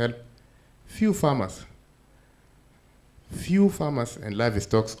need to help few farmers and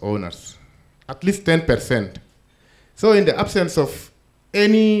livestock owners, at least 10%. So in the absence of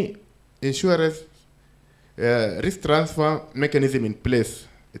any insurance risk transfer mechanism in place,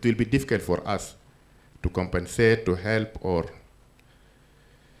 it will be difficult for us to compensate, to help, or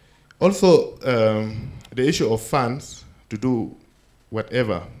also the issue of funds to do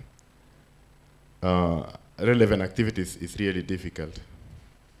whatever relevant activities is really difficult.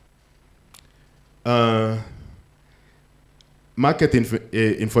 Market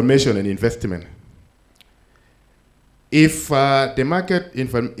information and investment. If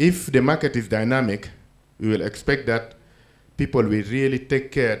the market is dynamic, we will expect that people will really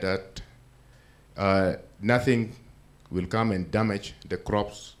take care that nothing will come and damage the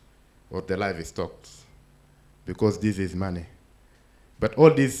crops or the livestock, because this is money. But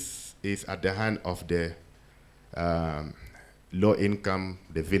all this is at the hand of the low income,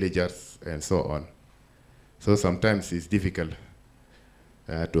 the villagers, and so on. So sometimes it's difficult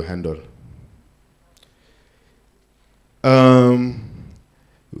to handle.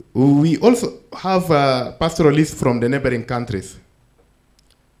 We also have pastoralists from the neighboring countries.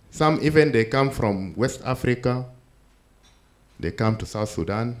 Some even they come from West Africa, they come to South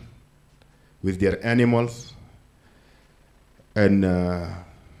Sudan with their animals, and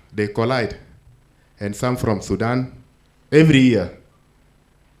they collide. And some from Sudan, every year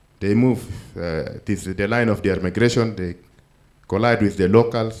they move. It is the line of their migration. They collide with the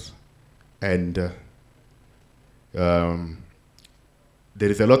locals, and there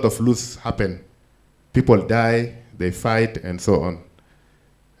is a lot of loss happen. People die, they fight, and so on.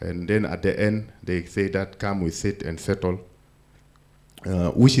 And then at the end, they say that come, we sit and settle,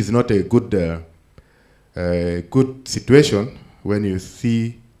 which is not a good situation when you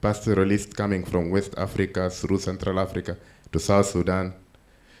see pastoralists coming from West Africa through Central Africa to South Sudan.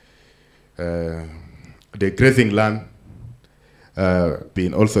 The grazing land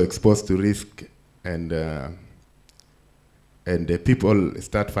being also exposed to risk, and the people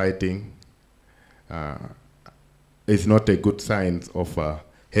start fighting. It's not a good sign of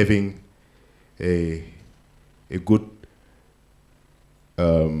having a good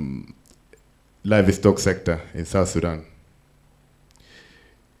livestock sector in South Sudan.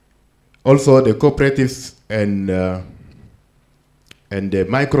 Also, the cooperatives and the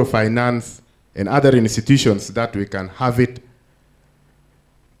microfinance and other institutions that we can have it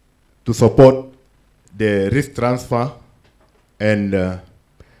to support the risk transfer and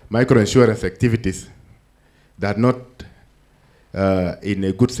microinsurance activities that are not in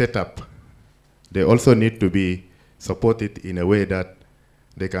a good setup. They also need to be supported in a way that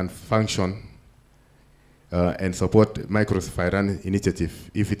they can function and support microfinance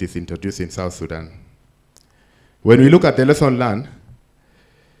initiative if it is introduced in South Sudan. When we look at the lesson learned,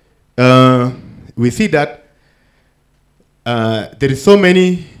 we see that there is so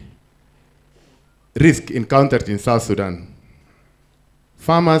many risks encountered in South Sudan.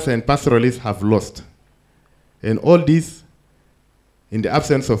 Farmers and pastoralists have lost. And all this in the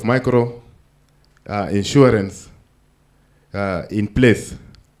absence of micro insurance in place.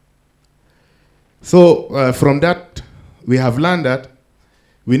 So from that, we have learned that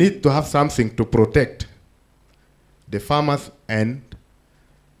we need to have something to protect the farmers and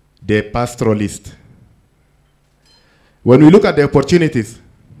the pastoralists. When we look at the opportunities,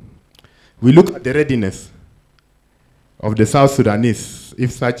 we look at the readiness of the South Sudanese,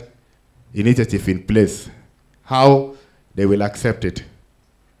 if such initiative in place, how they will accept it.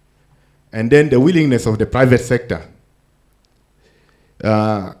 And then the willingness of the private sector.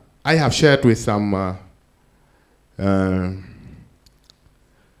 I have shared with some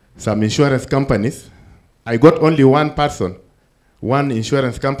insurance companies. I got only one person, one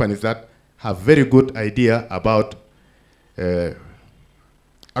insurance company that have very good idea about,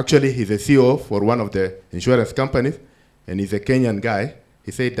 actually he's a CEO for one of the insurance companies, and he's a Kenyan guy.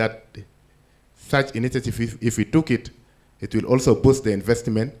 He said that such initiative, if we took it, it will also boost the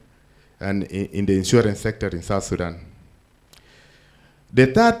investment and in the insurance sector in South Sudan. The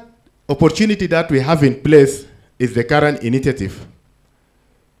third opportunity that we have in place is the current initiative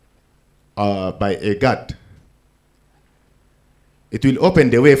by IGAD. It will open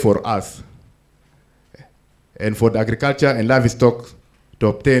the way for us and for the agriculture and livestock to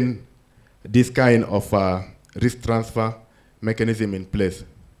obtain this kind of risk transfer mechanism in place.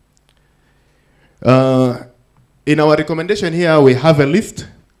 In our recommendation here, we have a list,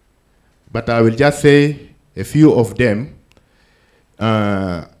 but I will just say a few of them.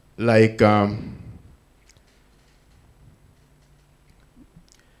 Like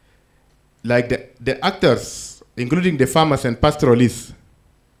the actors, including the farmers and pastoralists,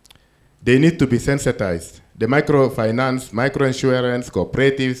 they need to be sensitized. The microfinance, microinsurance,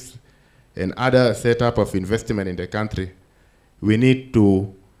 cooperatives, and other setup of investment in the country, we need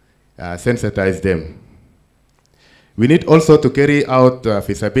to sensitize them. We need also to carry out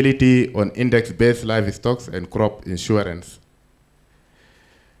feasibility on index-based livestock and crop insurance.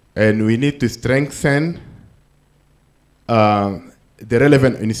 And we need to strengthen the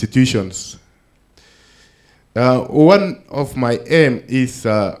relevant institutions. One of my aim is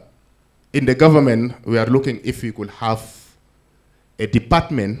in the government, we are looking if we could have a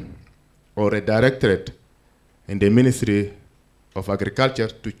department or a directorate in the Ministry of Agriculture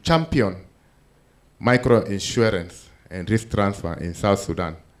to champion microinsurance and risk transfer in South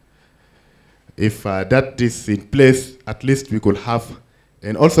Sudan. If that is in place, at least we could have,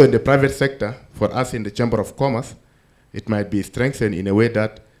 and also in the private sector, for us in the Chamber of Commerce, it might be strengthened in a way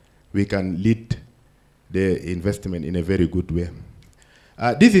that we can lead the investment in a very good way.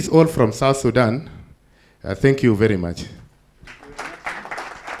 This is all from South Sudan. Thank you very much.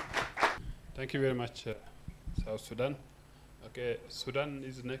 Thank you very much, South Sudan. Okay, Sudan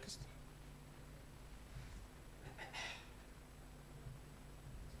is next.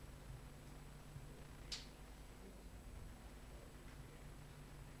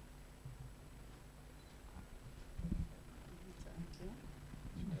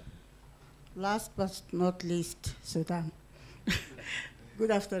 Last but not least, Sudan. Good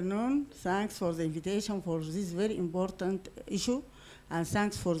afternoon. Thanks for the invitation for this very important issue, and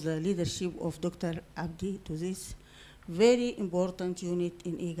thanks for the leadership of Dr. Abdi to this very important unit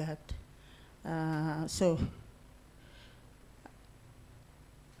in IGAD.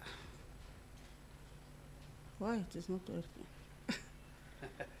 Why it is not working?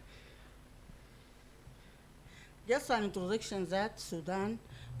 Just an introduction that Sudan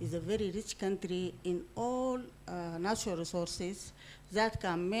is a very rich country in all natural resources that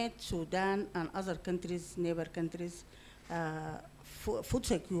can make Sudan and other countries, neighbor countries, food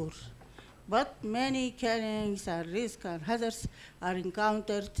secure. But many challenges and risks and hazards are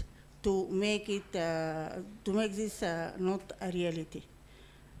encountered to make it this not a reality.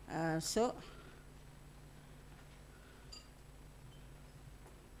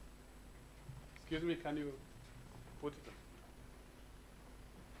 Excuse me, can you put it?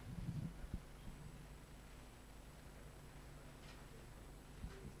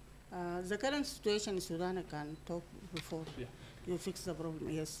 The current situation in Sudan, I can talk before you fix the problem,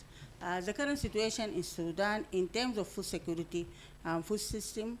 yes. The current situation in Sudan, in terms of food security and food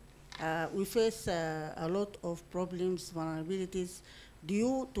system, we face a lot of problems, vulnerabilities,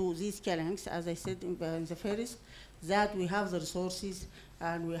 due to these challenges, as I said in the first, that we have the resources,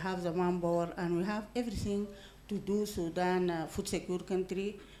 and we have the manpower, and we have everything to do Sudan a food secure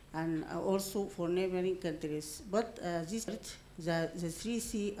country, and also for neighboring countries. But the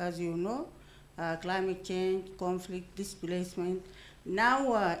 3C, as you know, climate change, conflict, displacement.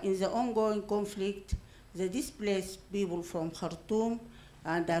 Now, in the ongoing conflict, the displaced people from Khartoum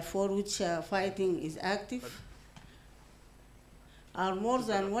and Darfur, which fighting is active, are more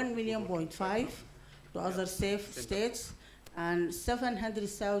than 1.5 million to other safe states, and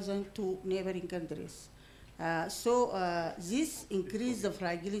 700,000 to neighboring countries. This increased the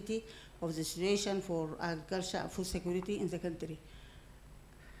fragility of the situation for agriculture and food security in the country.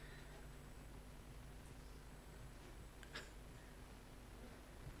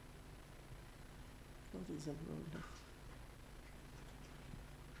 What is the problem?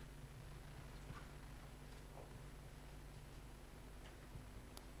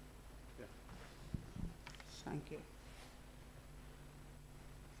 Thank you.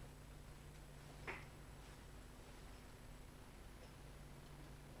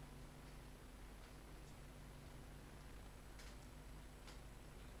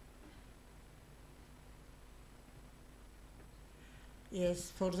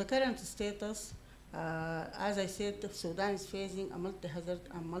 Yes, for the current status, as I said, Sudan is facing a multi-hazard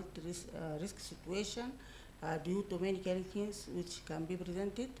and multi-risk situation due to many challenges which can be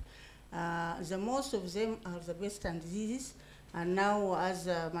presented. The most of them are the pest and diseases, and now, as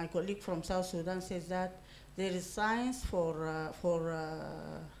my colleague from South Sudan says, that there is science for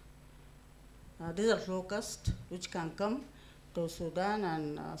desert locust, which can come to Sudan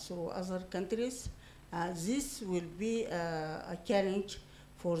and through other countries. This will be a challenge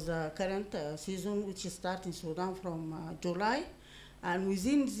for the current season, which is starting Sudan from July. And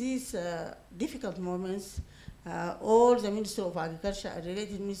within these difficult moments, all the Ministry of Agriculture and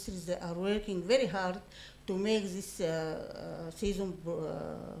related ministries, they are working very hard to make this season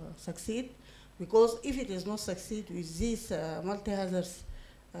succeed. Because if it does not succeed with these multi-hazards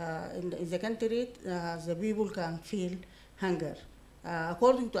in the country, the people can feel hunger.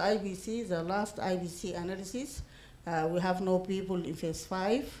 According to IBC, the last IBC analysis, we have no people in phase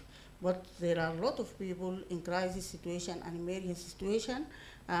 5, but there are a lot of people in crisis situation and emergency situation.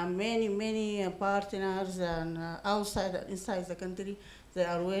 Many partners and outside and inside the country, they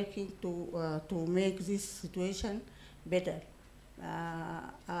are working to make this situation better.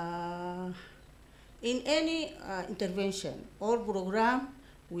 In any intervention or program,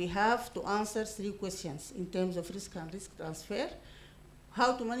 we have to answer 3 questions in terms of risk and risk transfer: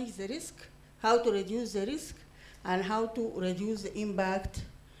 how to manage the risk, how to reduce the risk, and how to reduce the impact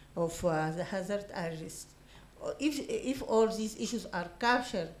of the hazard and risk. If all these issues are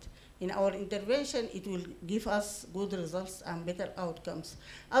captured in our intervention, it will give us good results and better outcomes.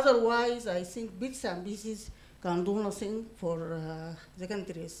 Otherwise, I think bits and pieces can do nothing for the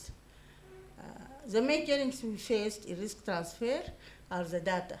countries. The main challenges we faced in risk transfer are the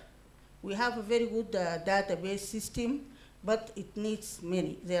data. We have a very good database system, but it needs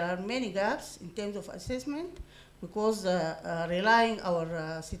many. There are many gaps in terms of assessment, because relying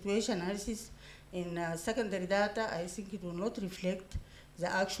our situation analysis in secondary data, I think it will not reflect the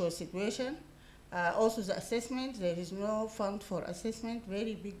actual situation. Also the assessment, there is no fund for assessment,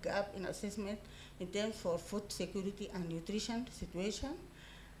 very big gap in assessment in terms for food security and nutrition situation.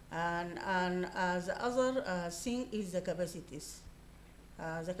 And the other thing is the capacities.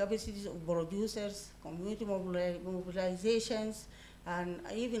 The capacities of producers, community mobilizations, and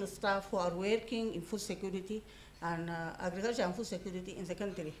even staff who are working in food security and agriculture and food security in the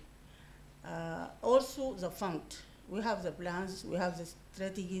country. Also the fund. We have the plans, we have the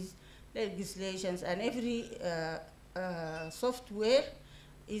strategies, legislations, and every software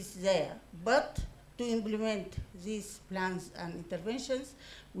is there. But to implement these plans and interventions,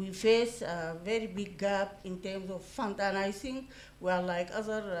 we face a very big gap in terms of fund. And I think we are like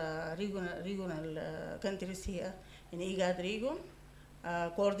other regional countries here in IGAD region.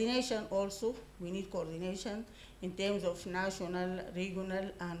 Coordination also, we need coordination in terms of national, regional,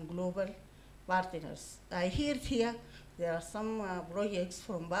 and global partners. I heard here there are some projects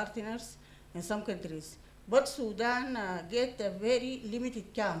from partners in some countries, but Sudan get a very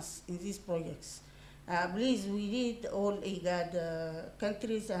limited chance in these projects. Please, we need all IGAD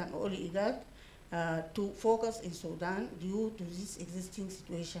countries and all IGAD to focus in Sudan due to this existing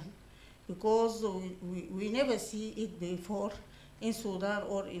situation, because we never see it before in Sudan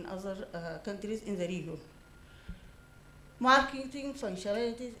or in other countries in the region. Marketing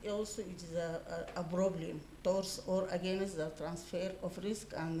functionalities also is a problem towards or against the transfer of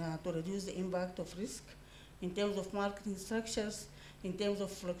risk and to reduce the impact of risk in terms of marketing structures, in terms of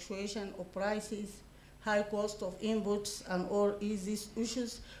fluctuation of prices, high cost of inputs, and all these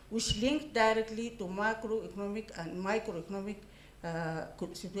issues which link directly to macroeconomic and microeconomic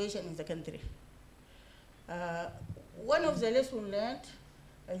situation in the country. One of the lessons learned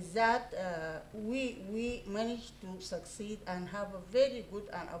is that we managed to succeed and have a very good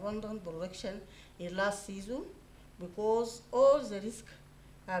and abundant production in last season because all the risks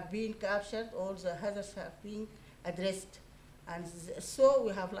have been captured, all the hazards have been addressed. And so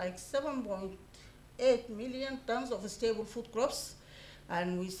we have like 7.8 million tons of stable food crops,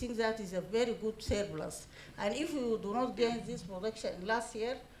 and we think that is a very good surplus. And if we do not gain this production last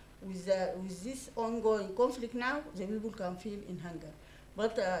year, with this ongoing conflict now, the people can feel in hunger.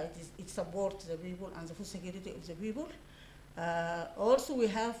 But it supports the people and the food security of the people. Also, we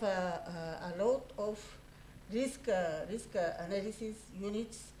have a lot of risk analysis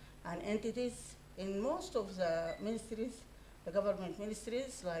units and entities in most of the ministries, the government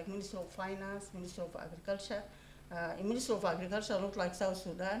ministries, like Ministry of Finance, Ministry of Agriculture. In Ministry of Agriculture, not like South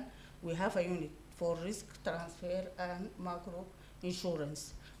Sudan, we have a unit for risk transfer and macro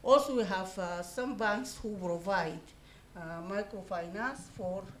insurance. Also, we have some banks who provide microfinance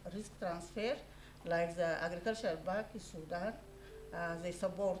for risk transfer, like the Agricultural Bank in Sudan. They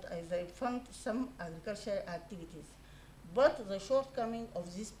support, they fund some agricultural activities. But the shortcoming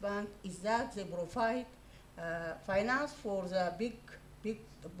of this bank is that they provide finance for the big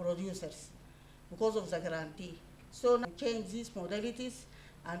producers because of the guarantee. So now change these modalities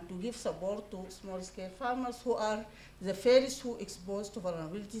and to give support to small-scale farmers who are the first who exposed to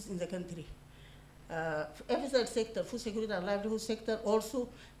vulnerabilities in the country. FSL sector, food security and livelihood sector, also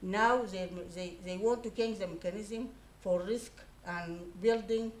now they want to change the mechanism for risk and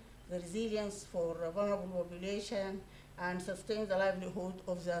building the resilience for vulnerable population and sustain the livelihood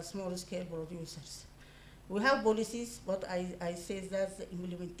of the small-scale producers. We have policies, but I say that the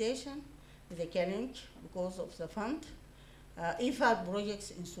implementation is a challenge because of the fund. IGAD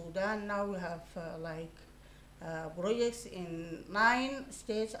projects in Sudan, now we have projects in 9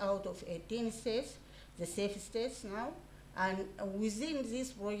 states out of 18 states, the safe states now, and within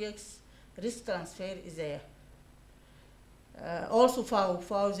these projects, risk transfer is there. Also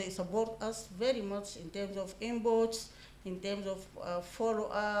FAO, they support us very much in terms of inputs, in terms of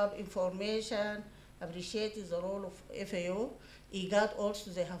follow-up, information, appreciating the role of FAO. IGAD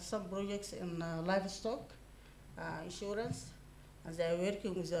also, they have some projects in livestock insurance, and they are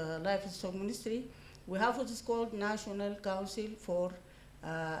working with the livestock ministry. We have what is called National Council for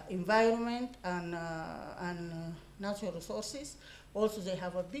Environment and Natural Resources. Also, they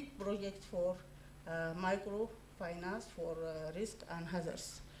have a big project for microfinance for risk and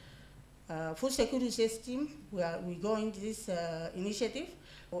hazards. Food security system, we going to this initiative.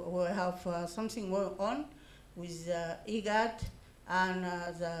 We have something going on with IGAD and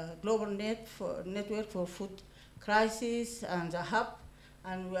the Global Network for Food Crisis and the Hub,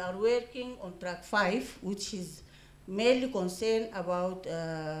 and we are working on track 5, which is mainly concerned about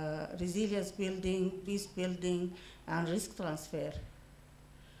resilience building, peace building, and risk transfer.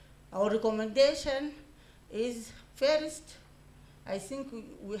 Our recommendation is, first, I think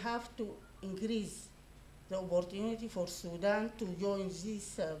we have to increase the opportunity for Sudan to join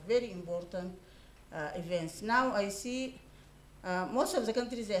these very important events. Now I see most of the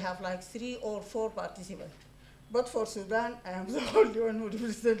countries, they have like 3 or 4 participants. But for Sudan, I am the only one who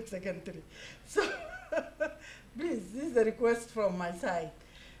represents the country. So please, this is a request from my side.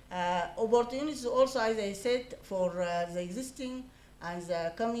 Opportunities also, as I said, for the existing and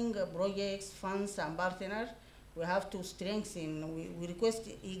the coming projects, funds, and partners, we have to strengthen. We request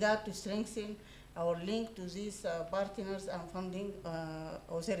IGAD to strengthen our link to these partners and funding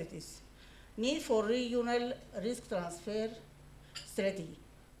authorities. Need for regional risk transfer strategy.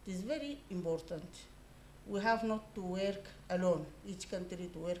 It is very important. We have not to work alone, each country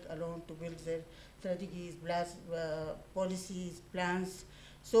to work alone to build their strategies, policies, plans.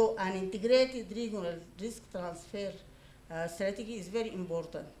 So an integrated regional risk transfer strategy is very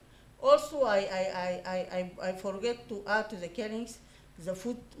important. Also, I forget to add to the killings the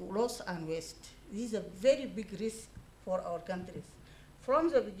food loss and waste. This is a very big risk for our countries, from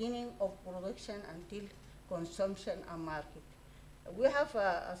the beginning of production until consumption and market. We have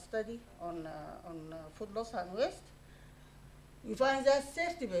a study on food loss and waste. We find that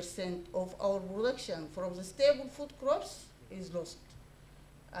 30% of our production from the stable food crops is lost.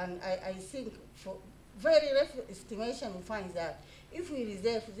 And I think very rough estimation, we find that if we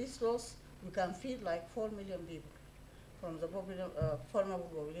reserve this loss, we can feed like 4 million people from the vulnerable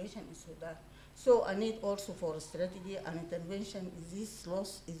population in Sudan. So a need also for a strategy and intervention in this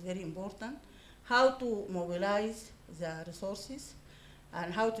loss is very important. How to mobilize the resources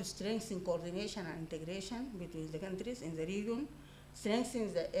and how to strengthen coordination and integration between the countries in the region,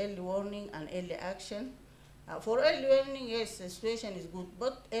 strengthen the early warning and early action. For early warning, yes, the situation is good,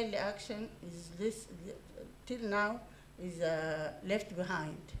 but early action is this, till now, is left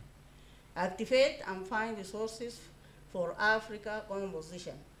behind. Activate and find resources for Africa Common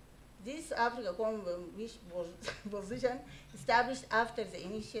Position. This Africa Common Position established after the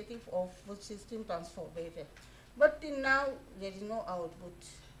initiative of food system transfer better. But till now, there is no output.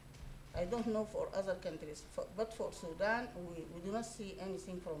 I don't know for other countries, but for Sudan, we do not see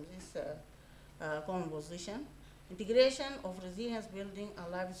anything from this common position. Integration of resilience building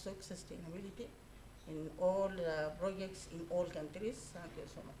and livestock sustainability in all projects in all countries. Thank you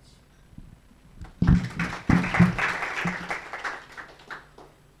so much.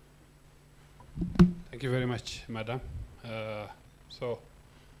 Thank you very much, Madam. So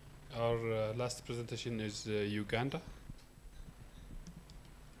our last presentation is Uganda.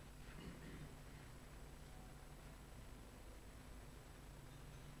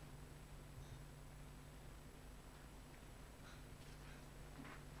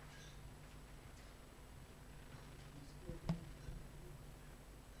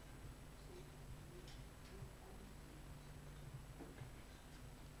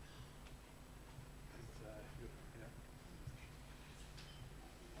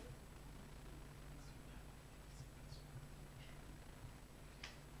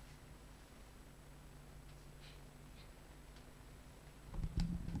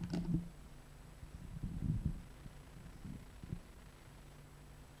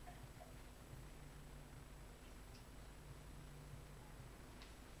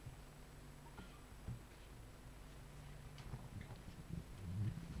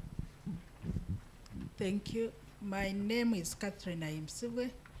 Thank you. My name is Catherine Ayimsibwe.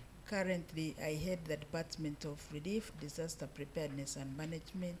 Currently, I head the Department of Relief, Disaster Preparedness and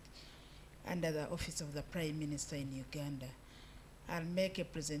Management under the Office of the Prime Minister in Uganda. I'll make a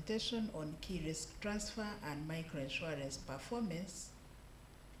presentation on key risk transfer and microinsurance performance.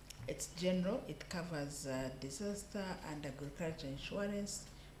 It's general, it covers disaster and agriculture insurance,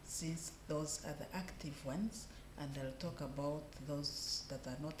 since those are the active ones, and I'll talk about those that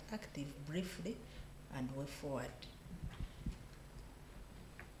are not active briefly and way forward.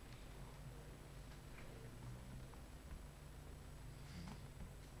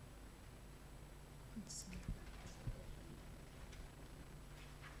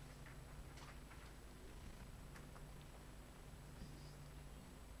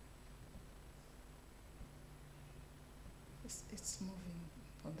 It's moving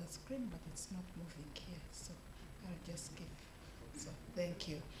on the screen, but it's not moving here, so I'll just skip. So thank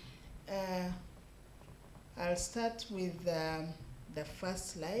you. I'll start with the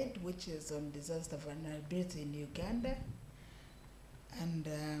first slide, which is on disaster vulnerability in Uganda.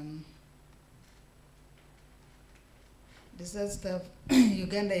 And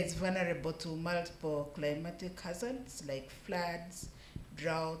Uganda is vulnerable to multiple climatic hazards like floods,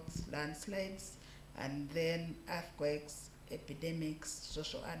 droughts, landslides, and then earthquakes, epidemics,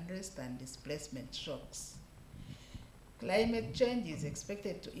 social unrest, and displacement shocks. Climate change is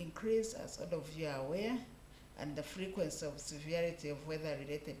expected to increase, as all of you are aware, and the frequency of severity of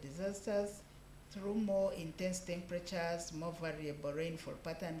weather-related disasters through more intense temperatures, more variable rainfall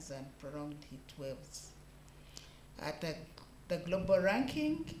patterns, and prolonged heat waves. At the global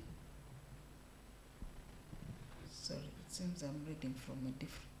ranking, sorry, it seems I'm reading from a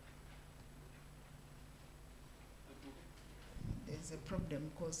different. There's a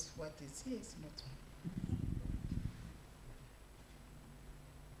problem because what is here is not.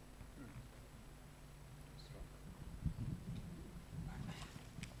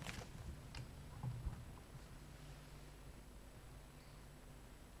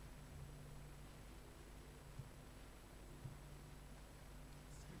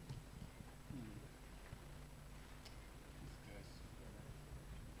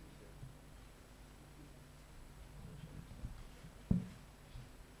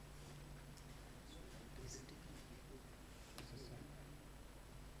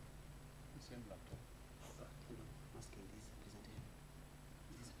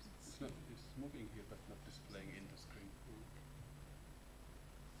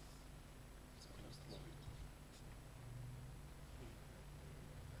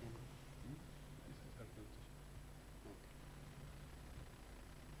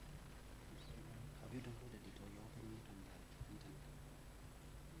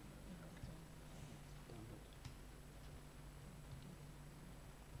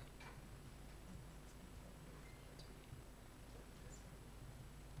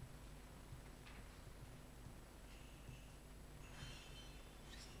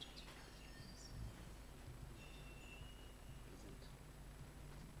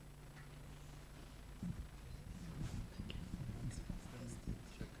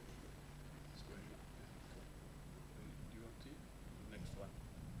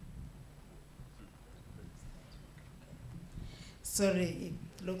 Sorry,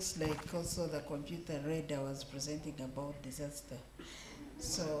 it looks like also the computer read I was presenting about disaster.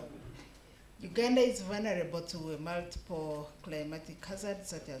 So Uganda is vulnerable to multiple climatic hazards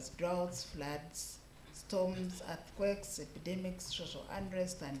such as droughts, floods, storms, earthquakes, epidemics, social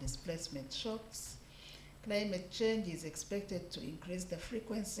unrest, and displacement shocks. Climate change is expected to increase the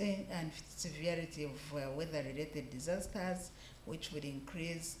frequency and severity of weather-related disasters, which will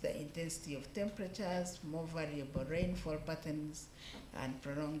increase the intensity of temperatures, more variable rainfall patterns, and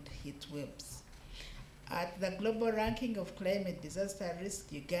prolonged heat waves. At the global ranking of climate disaster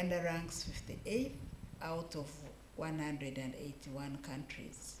risk, Uganda ranks 58th out of 181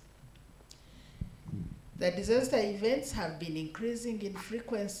 countries. The disaster events have been increasing in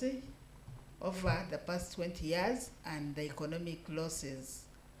frequency over the past 20 years, and the economic losses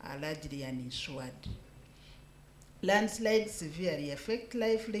are largely uninsured. Landslides severely affect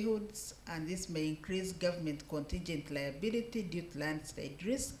livelihoods, and this may increase government contingent liability due to landslide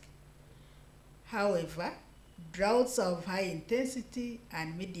risk. However, droughts are of high intensity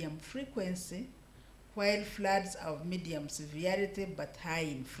and medium frequency, while floods are of medium severity but high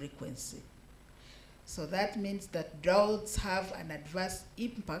in frequency. So that means that droughts have an adverse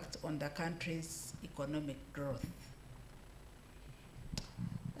impact on the country's economic growth.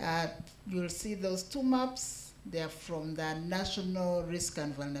 You'll see those two maps. They are from the National Risk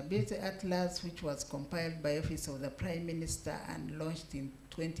and Vulnerability Atlas, which was compiled by Office of the Prime Minister and launched in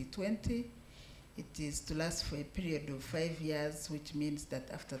 2020. It is to last for a period of 5 years, which means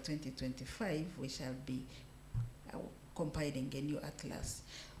that after 2025, we shall be compiling a new atlas.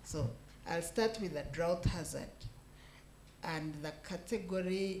 So I'll start with the drought hazard. And the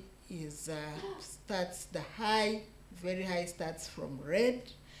category is starts the high, very high starts from red.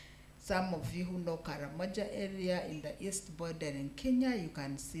 Some of you who know Karamoja area in the east border in Kenya, you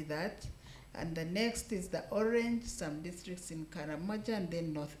can see that. And the next is the orange, some districts in Karamoja, and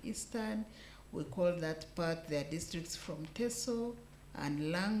then northeastern. We call that part, their districts from Teso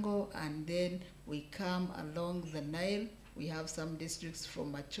and Lango, and then we come along the Nile. We have some districts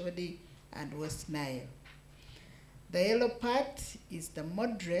from Machodi and West Nile. The yellow part is the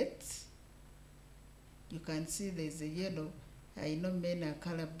moderate. You can see there's a yellow. I know men are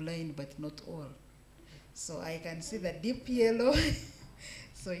colorblind, but not all. So I can see the deep yellow.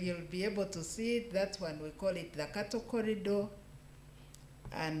 So you'll be able to see it. That one, we call it the cattle corridor.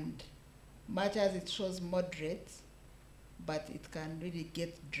 And much as it shows moderate, but it can really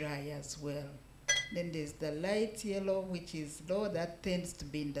get dry as well. Then there's the light yellow, which is low. That tends to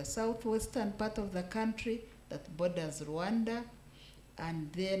be in the southwestern part of the country that borders Rwanda.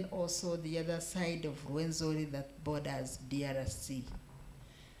 And then also the other side of Rwenzori that borders DRC.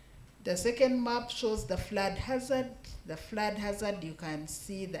 The second map shows the flood hazard. The flood hazard, you can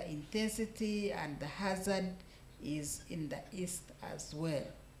see the intensity and the hazard is in the east as well.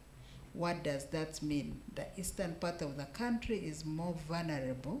 What does that mean? The eastern part of the country is more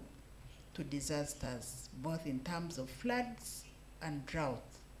vulnerable to disasters, both in terms of floods and drought.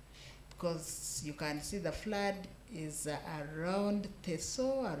 Because you can see the flood is around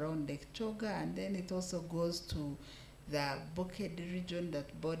Teso, around Lake Choga, and then it also goes to the Buked region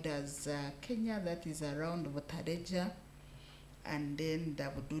that borders Kenya, that is around Botareja, and then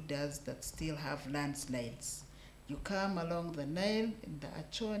the Bududas that still have landslides. You come along the Nile in the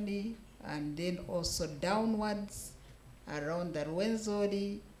Achoni, and then also downwards around the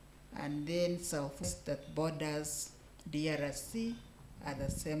Rwenzori, and then southwest that borders DRC, at the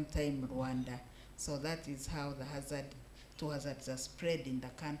same time Rwanda. So that is how the two hazards are spread in the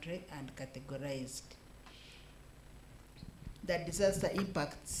country and categorized. The disaster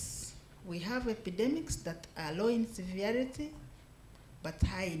impacts. We have epidemics that are low in severity, but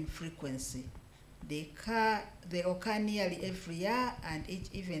high in frequency. They occur nearly every year, and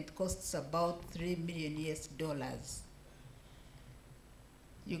each event costs about $3 million.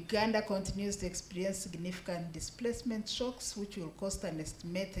 Uganda continues to experience significant displacement shocks, which will cost an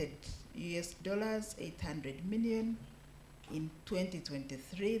estimated $800 million in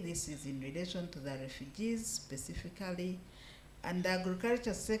 2023. This is in relation to the refugees specifically. And the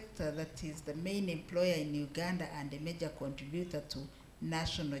agriculture sector, that is the main employer in Uganda and a major contributor to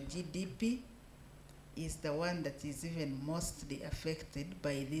national GDP, is the one that is even mostly affected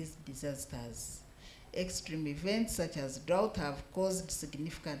by these disasters. Extreme events such as drought have caused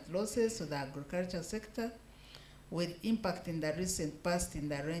significant losses to the agriculture sector, with impact in the recent past in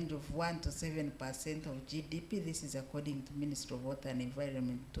the range of 1 to 7% of GDP. This is according to Ministry of Water and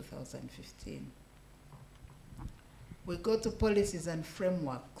Environment 2015. We go to policies and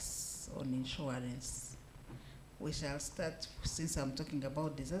frameworks on insurance. We shall start, since I'm talking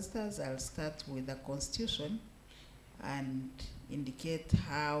about disasters, I'll start with the Constitution. And indicate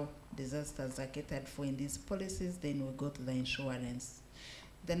how disasters are catered for in these policies, then we go to the insurance.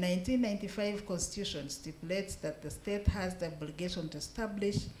 The 1995 Constitution stipulates that the state has the obligation to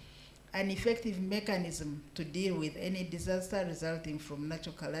establish an effective mechanism to deal with any disaster resulting from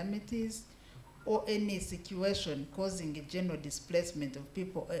natural calamities or any situation causing a general displacement of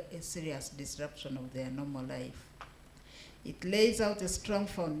people or a serious disruption of their normal life. It lays out a strong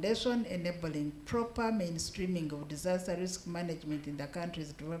foundation enabling proper mainstreaming of disaster risk management in the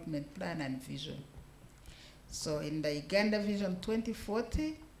country's development plan and vision. So in the Uganda Vision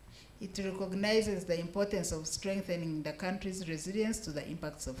 2040, it recognizes the importance of strengthening the country's resilience to the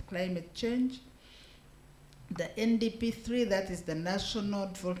impacts of climate change. The NDP3, that is the National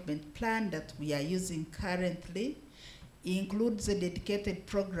Development Plan that we are using currently, includes a dedicated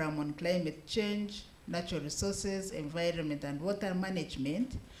program on climate change, natural resources, environment, and water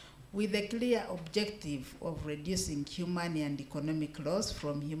management, with a clear objective of reducing human and economic loss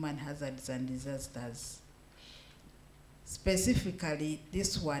from human hazards and disasters. Specifically,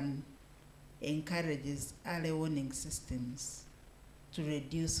 this one encourages early warning systems to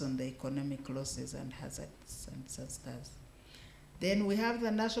reduce on the economic losses and hazards and disasters. Then we have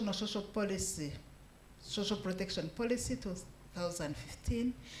the National Social Protection Policy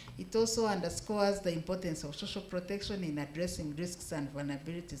 2015. It also underscores the importance of social protection in addressing risks and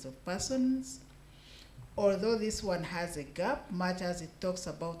vulnerabilities of persons. Although this one has a gap, much as it talks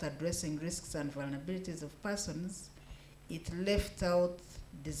about addressing risks and vulnerabilities of persons, it left out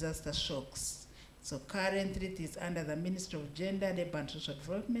disaster shocks. So currently it is under the Ministry of Gender, Labour and Social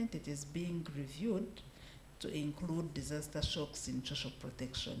Development. It is being reviewed to include disaster shocks in social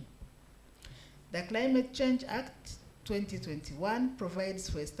protection. The Climate Change Act 2021 provides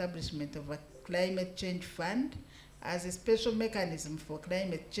for establishment of a climate change fund as a special mechanism for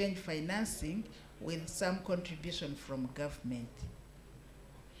climate change financing with some contribution from government.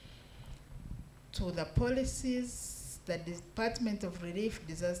 To the policies, the Department of Relief,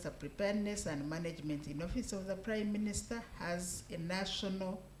 Disaster Preparedness and Management in Office of the Prime Minister has a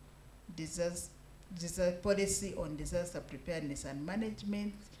national disaster policy on disaster preparedness and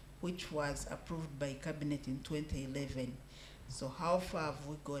management, which was approved by Cabinet in 2011. So how far have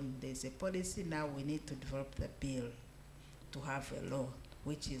we gone? There's a policy, now we need to develop the bill to have a law,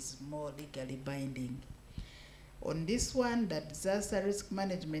 which is more legally binding. On this one, the disaster risk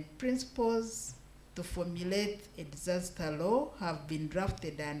management principles to formulate a disaster law have been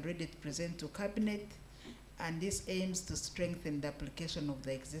drafted and ready to present to Cabinet, and this aims to strengthen the application of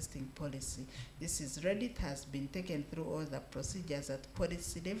the existing policy. This is ready, it has been taken through all the procedures at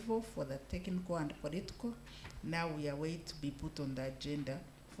policy level for the technical and political. Now we are waiting to be put on the agenda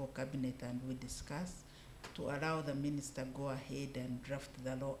for Cabinet and we discuss to allow the minister go ahead and draft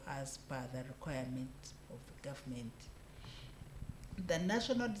the law as per the requirement of the government. The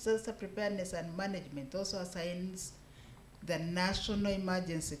National Disaster Preparedness and Management also assigns the National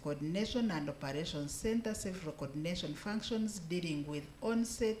Emergency Coordination and Operations Center several coordination functions dealing with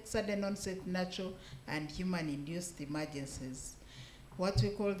sudden onset natural and human-induced emergencies. What we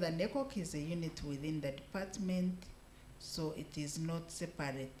call the NECOC is a unit within the department, so it is not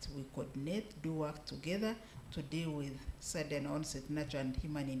separate. We coordinate, do work together to deal with sudden onset natural and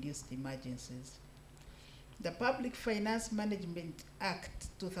human-induced emergencies. The Public Finance Management Act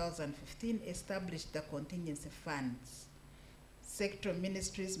 2015 established the contingency funds. Sector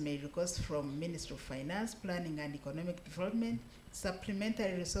ministries may request from Ministry of Finance, Planning and Economic Development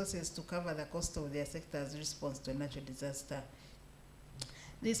supplementary resources to cover the cost of their sector's response to a natural disaster.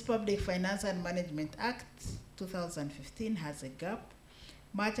 This Public Finance and Management Act 2015 has a gap.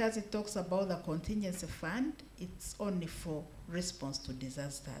 Much as it talks about the contingency fund, it's only for response to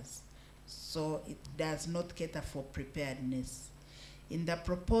disasters. So it does not cater for preparedness. In the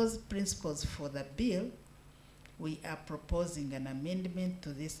proposed principles for the bill, we are proposing an amendment to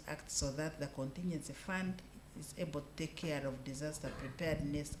this act so that the contingency fund is able to take care of disaster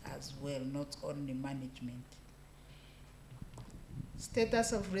preparedness as well, not only management.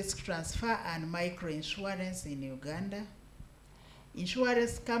 Status of risk transfer and microinsurance in Uganda.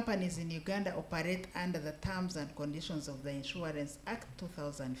 Insurance companies in Uganda operate under the terms and conditions of the Insurance Act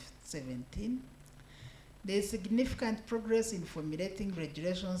 2017. There is significant progress in formulating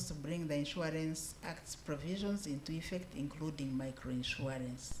regulations to bring the Insurance Act's provisions into effect, including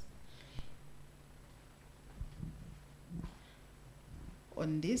microinsurance.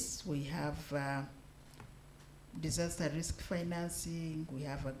 On this, we have disaster risk financing, we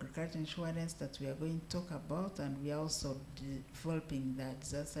have agriculture insurance that we are going to talk about, and we are also developing the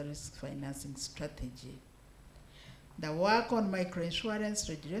disaster risk financing strategy. The work on microinsurance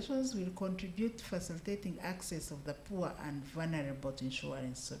regulations will contribute to facilitating access of the poor and vulnerable to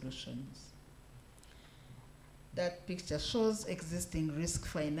insurance solutions. That picture shows existing risk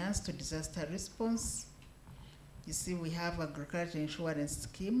finance to disaster response. You see, we have agriculture insurance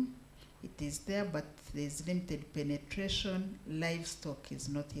scheme. It is there, but there is limited penetration. Livestock is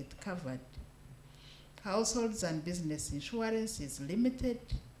not yet covered. Households and business insurance is limited.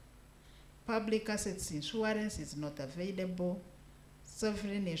 Public assets insurance is not available.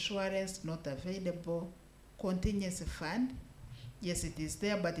 Sovereign insurance not available. Contingency fund, yes, it is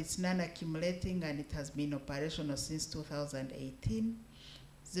there, but it's non-accumulating and it has been operational since 2018.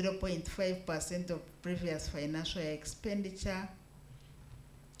 0.5% of previous financial year expenditure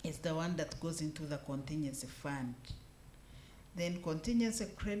is the one that goes into the contingency fund. Then contingency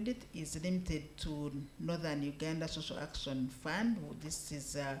credit is limited to Northern Uganda Social Action Fund. This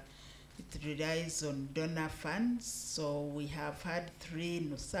is it relies on donor funds. So we have had 3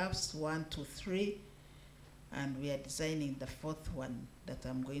 NUSAFs, 1, 2, 3, and we are designing the 4th one that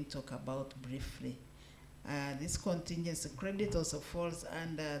I'm going to talk about briefly. This contingency credit also falls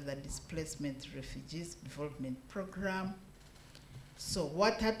under the Displacement Refugees Development Program. So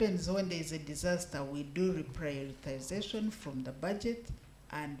what happens when there is a disaster? We do reprioritization from the budget,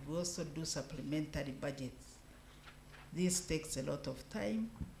 and we also do supplementary budgets. This takes a lot of time,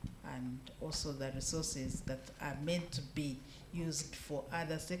 and also the resources that are meant to be used for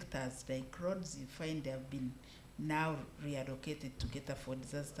other sectors like roads, you find they have been now reallocated together for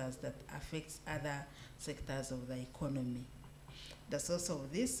disasters that affects other sectors of the economy. The source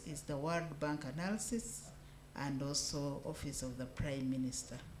of this is the World Bank analysis and also Office of the Prime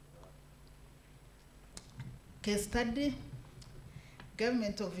Minister. Case study,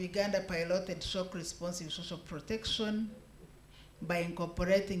 Government of Uganda piloted shock responsive social protection by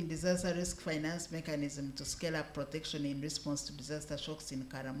incorporating disaster risk finance mechanism to scale up protection in response to disaster shocks in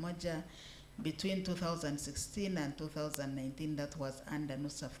Karamoja between 2016 and 2019. That was under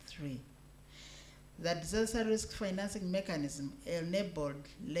NUSAF 3. The disaster risk financing mechanism enabled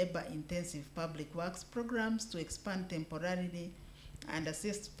labor-intensive public works programs to expand temporarily and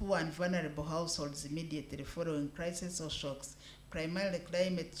assist poor and vulnerable households immediately following crises or shocks, primarily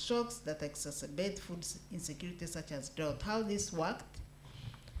climate shocks that exacerbate food insecurity such as drought. How this worked,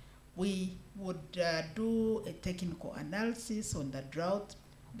 we would do a technical analysis on the drought,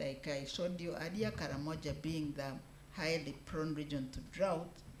 like I showed you earlier, Karamoja being the highly prone region to drought.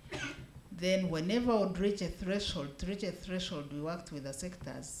 Then whenever we would reach a threshold, we worked with the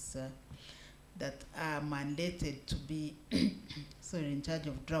sectors that are mandated to be in charge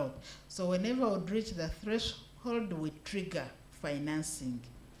of drought. So whenever we would reach the threshold, we trigger financing.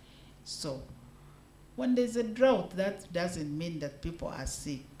 So when there's a drought, that doesn't mean that people are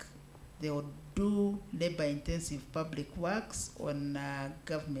sick. They would do labor-intensive public works on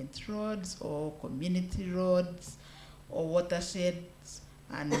government roads or community roads or watersheds,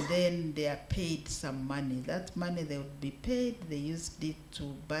 and then they are paid some money. That money they would be paid, they used it to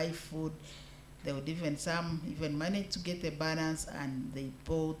buy food. They would even money to get a balance, and they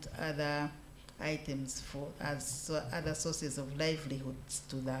bought other items as other sources of livelihoods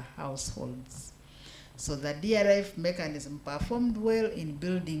to the households. So the DRF mechanism performed well in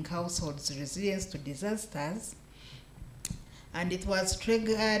building households' resilience to disasters, and it was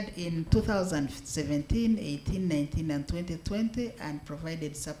triggered in 2017, 18, 19, and 2020, and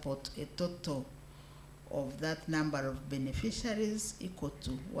provided support a total of that number of beneficiaries equal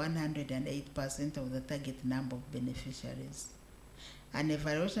to 108% of the target number of beneficiaries. An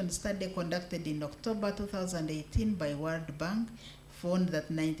evaluation study conducted in October 2018 by World Bank found that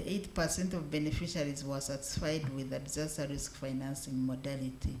 98% of beneficiaries were satisfied with the disaster risk financing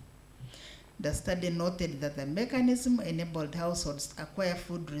modality. The study noted that the mechanism enabled households to acquire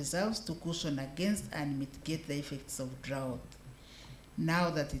food reserves to cushion against and mitigate the effects of drought. Now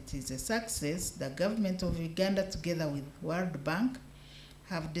that it is a success, the government of Uganda, together with World Bank,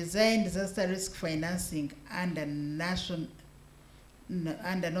 have designed disaster risk financing under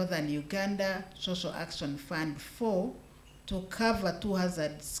Northern Uganda Social Action Fund 4 to cover 2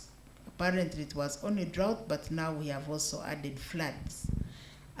 hazards. Apparently it was only drought, but now we have also added floods.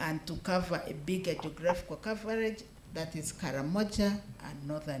 And to cover a bigger geographical coverage, that is Karamoja and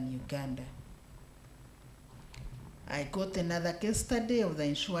Northern Uganda. I got another case study of the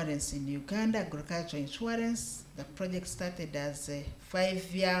insurance in Uganda, agriculture insurance. The project started as a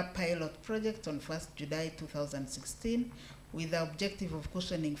 5-year pilot project on 1st July 2016 with the objective of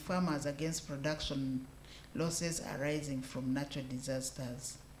cushioning farmers against production losses arising from natural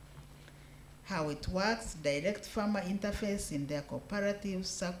disasters. How it works: direct farmer interface in their cooperatives,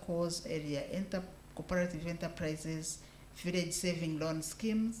 circles, area cooperative enterprises, village saving loan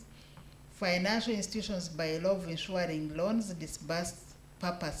schemes, financial institutions by law of insuring loans disbursed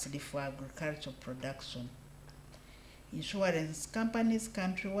purposely for agricultural production, insurance companies,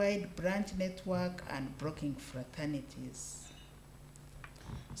 countrywide branch network, and broking fraternities.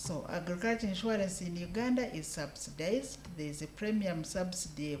 So agriculture insurance in Uganda is subsidized. There is a premium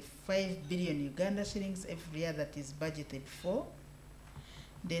subsidy of 5 billion Uganda shillings every year that is budgeted for.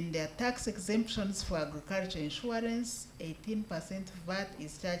 Then there are tax exemptions for agriculture insurance. 18% VAT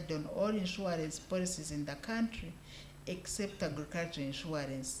is charged on all insurance policies in the country except agriculture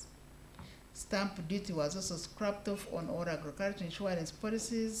insurance. Stamp duty was also scrapped off on all agriculture insurance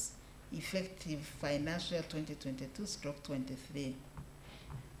policies effective financial year 2022/23.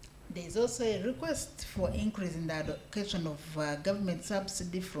 There is also a request for increase in the allocation of government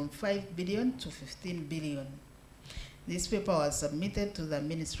subsidy from 5 billion to 15 billion. This paper was submitted to the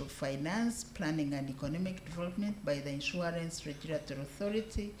Ministry of Finance, Planning and Economic Development by the Insurance Regulatory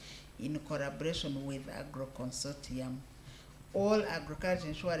Authority in collaboration with Agro Consortium. All agriculture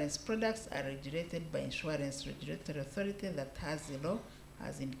insurance products are regulated by Insurance Regulatory Authority that has the law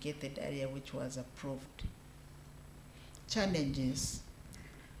as indicated earlier, which was approved. Challenges.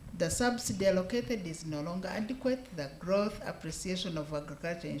 The subsidy allocated is no longer adequate. The growth appreciation of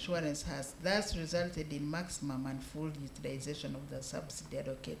agriculture insurance has thus resulted in maximum and full utilization of the subsidy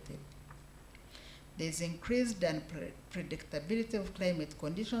allocated. There is increased unpredictability of climate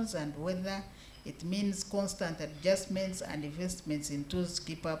conditions and weather. It means constant adjustments and investments in tools to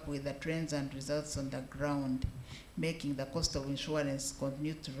keep up with the trends and results on the ground, making the cost of insurance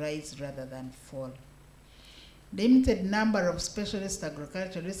continue to rise rather than fall. Limited number of specialist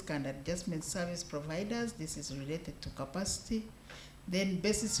agricultural risk and adjustment service providers. This is related to capacity. Then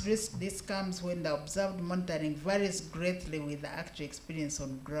basis risk. This comes when the observed monitoring varies greatly with the actual experience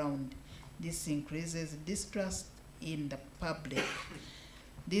on ground. This increases distrust in the public.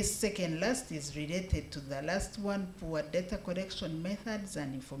 This second last is related to the last one, poor data collection methods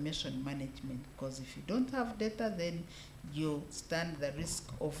and information management. Because if you don't have data, then you stand the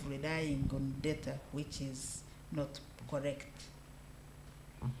risk of relying on data, which is not correct.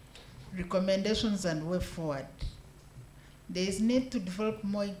 Recommendations and way forward. There is need to develop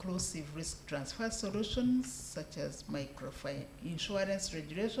more inclusive risk transfer solutions, such as insurance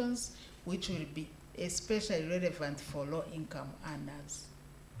regulations, which will be especially relevant for low-income earners.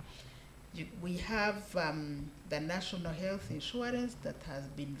 We have the national health insurance that has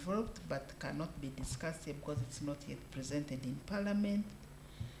been developed but cannot be discussed here because it's not yet presented in Parliament.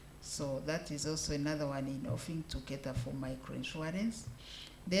 So that is also another one in offering to cater for microinsurance.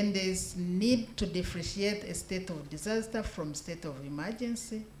 Then there's need to differentiate a state of disaster from state of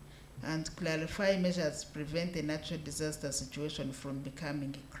emergency and clarify measures to prevent a natural disaster situation from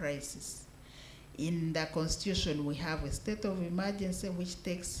becoming a crisis. In the Constitution, we have a state of emergency which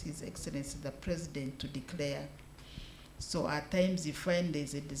takes His Excellency the President to declare. So at times you find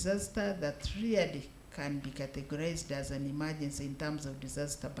there's a disaster that really can be categorized as an emergency in terms of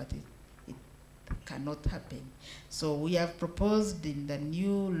disaster, but it cannot happen. So we have proposed in the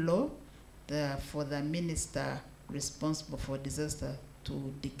new law for the minister responsible for disaster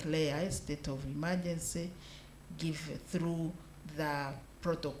to declare a state of emergency, give through the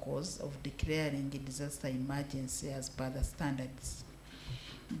protocols of declaring a disaster emergency as per the standards.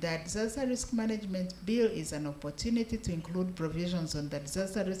 The Disaster Risk Management Bill is an opportunity to include provisions on the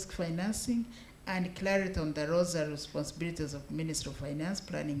disaster risk financing and clarity on the roles and responsibilities of Ministry of Finance,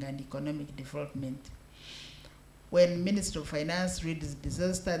 Planning and Economic Development. When Ministry of Finance reads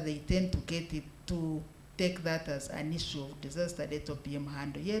disaster, they tend to get it to take that as an issue of disaster that OPM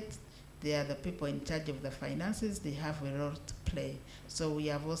handle, yet they are the people in charge of the finances, they have a role to play. So we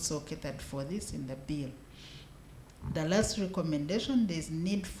have also catered for this in the bill. The last recommendation, there is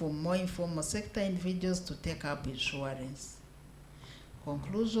need for more informal sector individuals to take up insurance.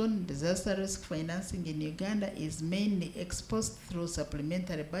 Conclusion, disaster risk financing in Uganda is mainly exposed through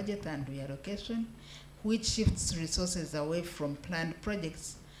supplementary budget and reallocation, which shifts resources away from planned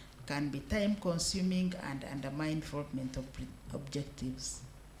projects, can be time-consuming and undermine development of objectives.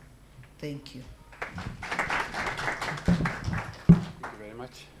 Thank you. Thank you very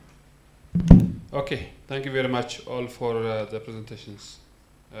much. Okay, thank you very much all for the presentations.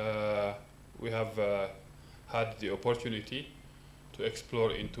 We have had the opportunity to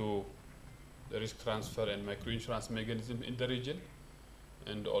explore into the risk transfer and microinsurance mechanism in the region,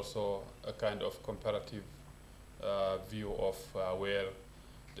 and also a kind of comparative view of where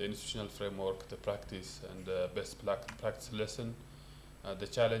the institutional framework, the practice, and the best practice lesson, the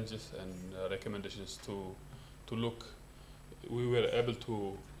challenges and recommendations to look. We were able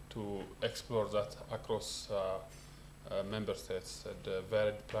to to explore that across member states, and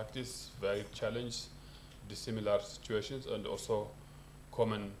varied practice, varied challenge, dissimilar situations, and also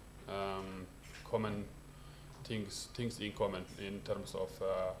common things in common in terms of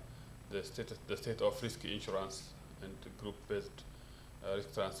the state of risk insurance and group-based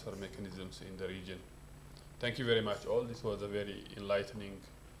risk transfer mechanisms in the region. Thank you very much all. This was a very enlightening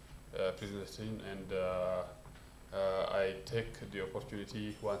presentation, and I take the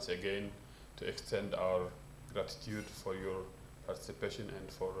opportunity once again to extend our gratitude for your participation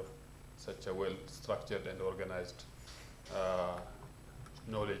and for such a well-structured and organized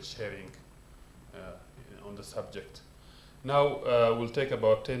knowledge sharing on the subject. Now we'll take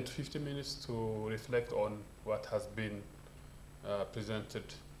about 10 to 15 minutes to reflect on what has been presented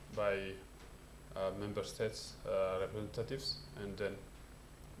by member states representatives, and then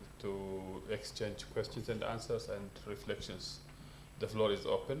to exchange questions and answers and reflections. The floor is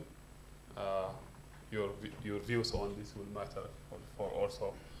open. Your views on this will matter for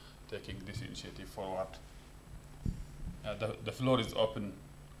also taking this initiative forward. The floor is open.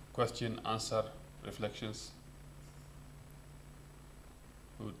 Question, answer, reflections.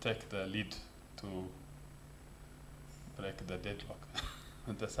 Who will take the lead to break the deadlock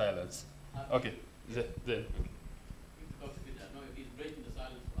and the silence? Okay. Then. No, he's breaking the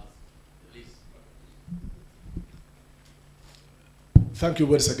silence for us, at least. Thank you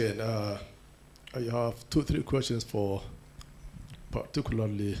once again. I have 2-3 questions for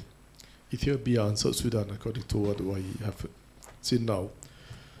particularly Ethiopia and South Sudan, according to what I have seen now.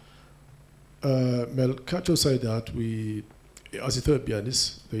 Melkacho said that we, as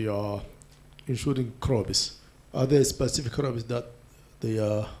Ethiopians, they are insuring crops. Are there specific crops that they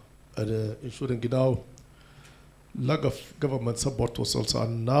are insuring now? Lack of government support was also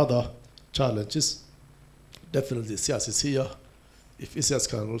another challenges. Definitely CIS is here. If ISIS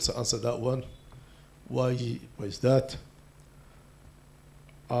can also answer that one, why is that?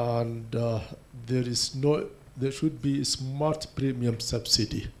 And there should be smart premium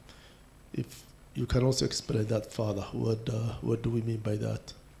subsidy. If you can also explain that further, what do we mean by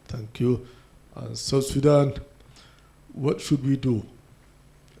that? Thank you. And South Sudan, what should we do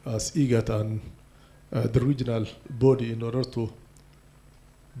as IGAD and the regional body in order to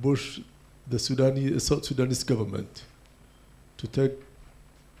push the South Sudanese government to take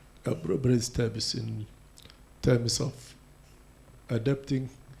appropriate steps in terms of adapting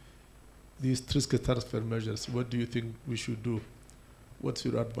these risk transfer measures? What do you think we should do? What's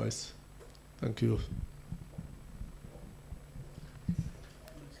your advice? Thank you.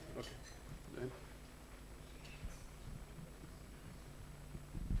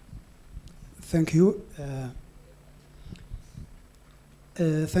 Thank you.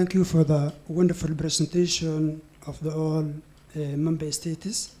 Thank you for the wonderful presentation of the all member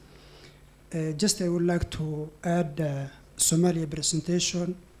states. Just I would like to add Somalia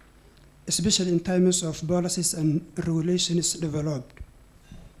presentation, especially in terms of policies and regulations developed.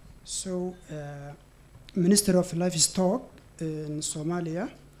 So, Minister of Livestock in Somalia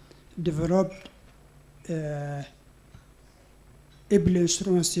developed able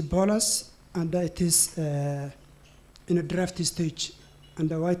insurance policy, and it is in a draft stage and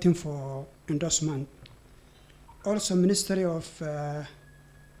waiting for endorsement. Also, Ministry of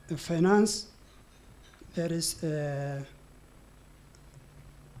Finance, there is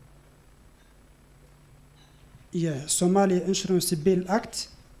Somalia Insurance Bill Act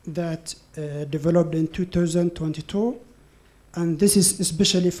that developed in 2022, and this is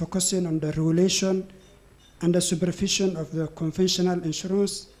especially focusing on the regulation and the supervision of the conventional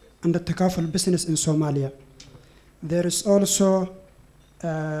insurance and the takaful business in Somalia. There is also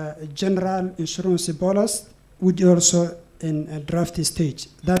general insurance policy, which also in a draft stage.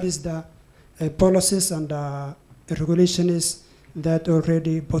 That is the policies and regulations that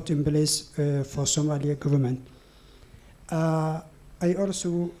already put in place for Somalia government. I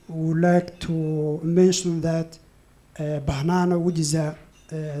also would like to mention that Bahnana, which is a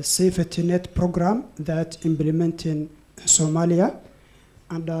safety net program that implemented in Somalia,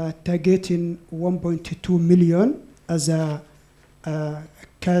 and targeting 1.2 million as a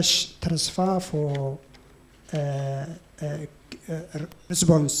cash transfer for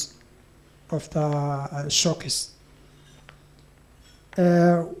response of the shocks.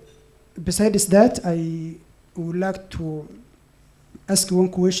 Besides that, I would like to ask one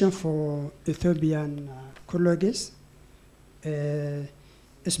question for Ethiopian colleagues,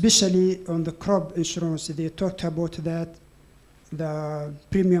 especially on the crop insurance. They talked about that the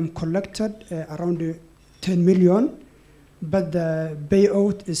premium collected around 10 million, but the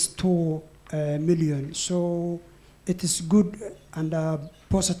payout is 2 million. So it is good and a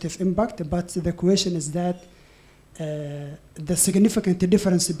positive impact, but the question is that the significant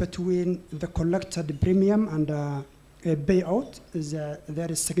difference between the collected premium and a payout is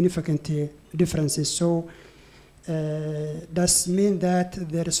there is significant differences. So does mean that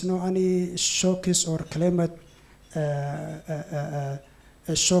there is no any shocks or climate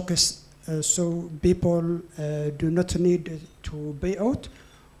shocks, so people do not need to pay out,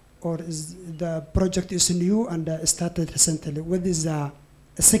 or is the project is new and started recently? What is the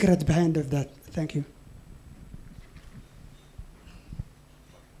secret behind of that? Thank you.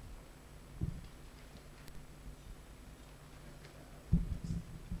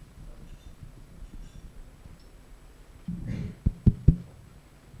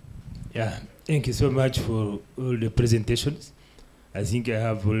 Yeah, thank you so much for all the presentations. I think I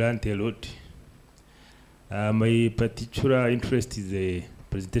have learned a lot. My particular interest is a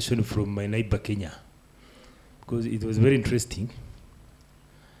presentation from my neighbor Kenya, because it was very interesting.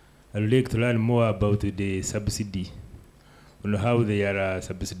 I would like to learn more about the subsidy, on how they are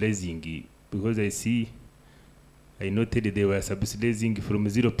subsidizing, because I noted they were subsidizing from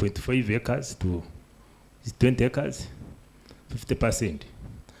 0.5 acres to 20 acres, 50%.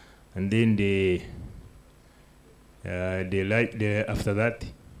 And then after that,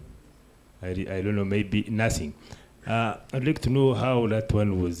 I don't know, maybe nothing. I'd like to know how that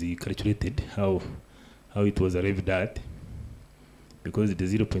one was calculated, how it was arrived at, because the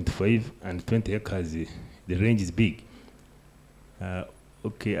 0.5 and 20 acres, the range is big.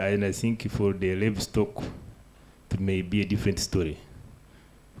 Okay, and I think for the livestock, it may be a different story,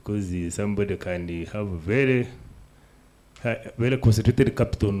 because somebody can have very concentrated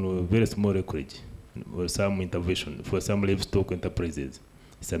capital on very small acreage, or some intervention for some livestock enterprises.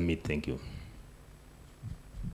 Submit. Thank you.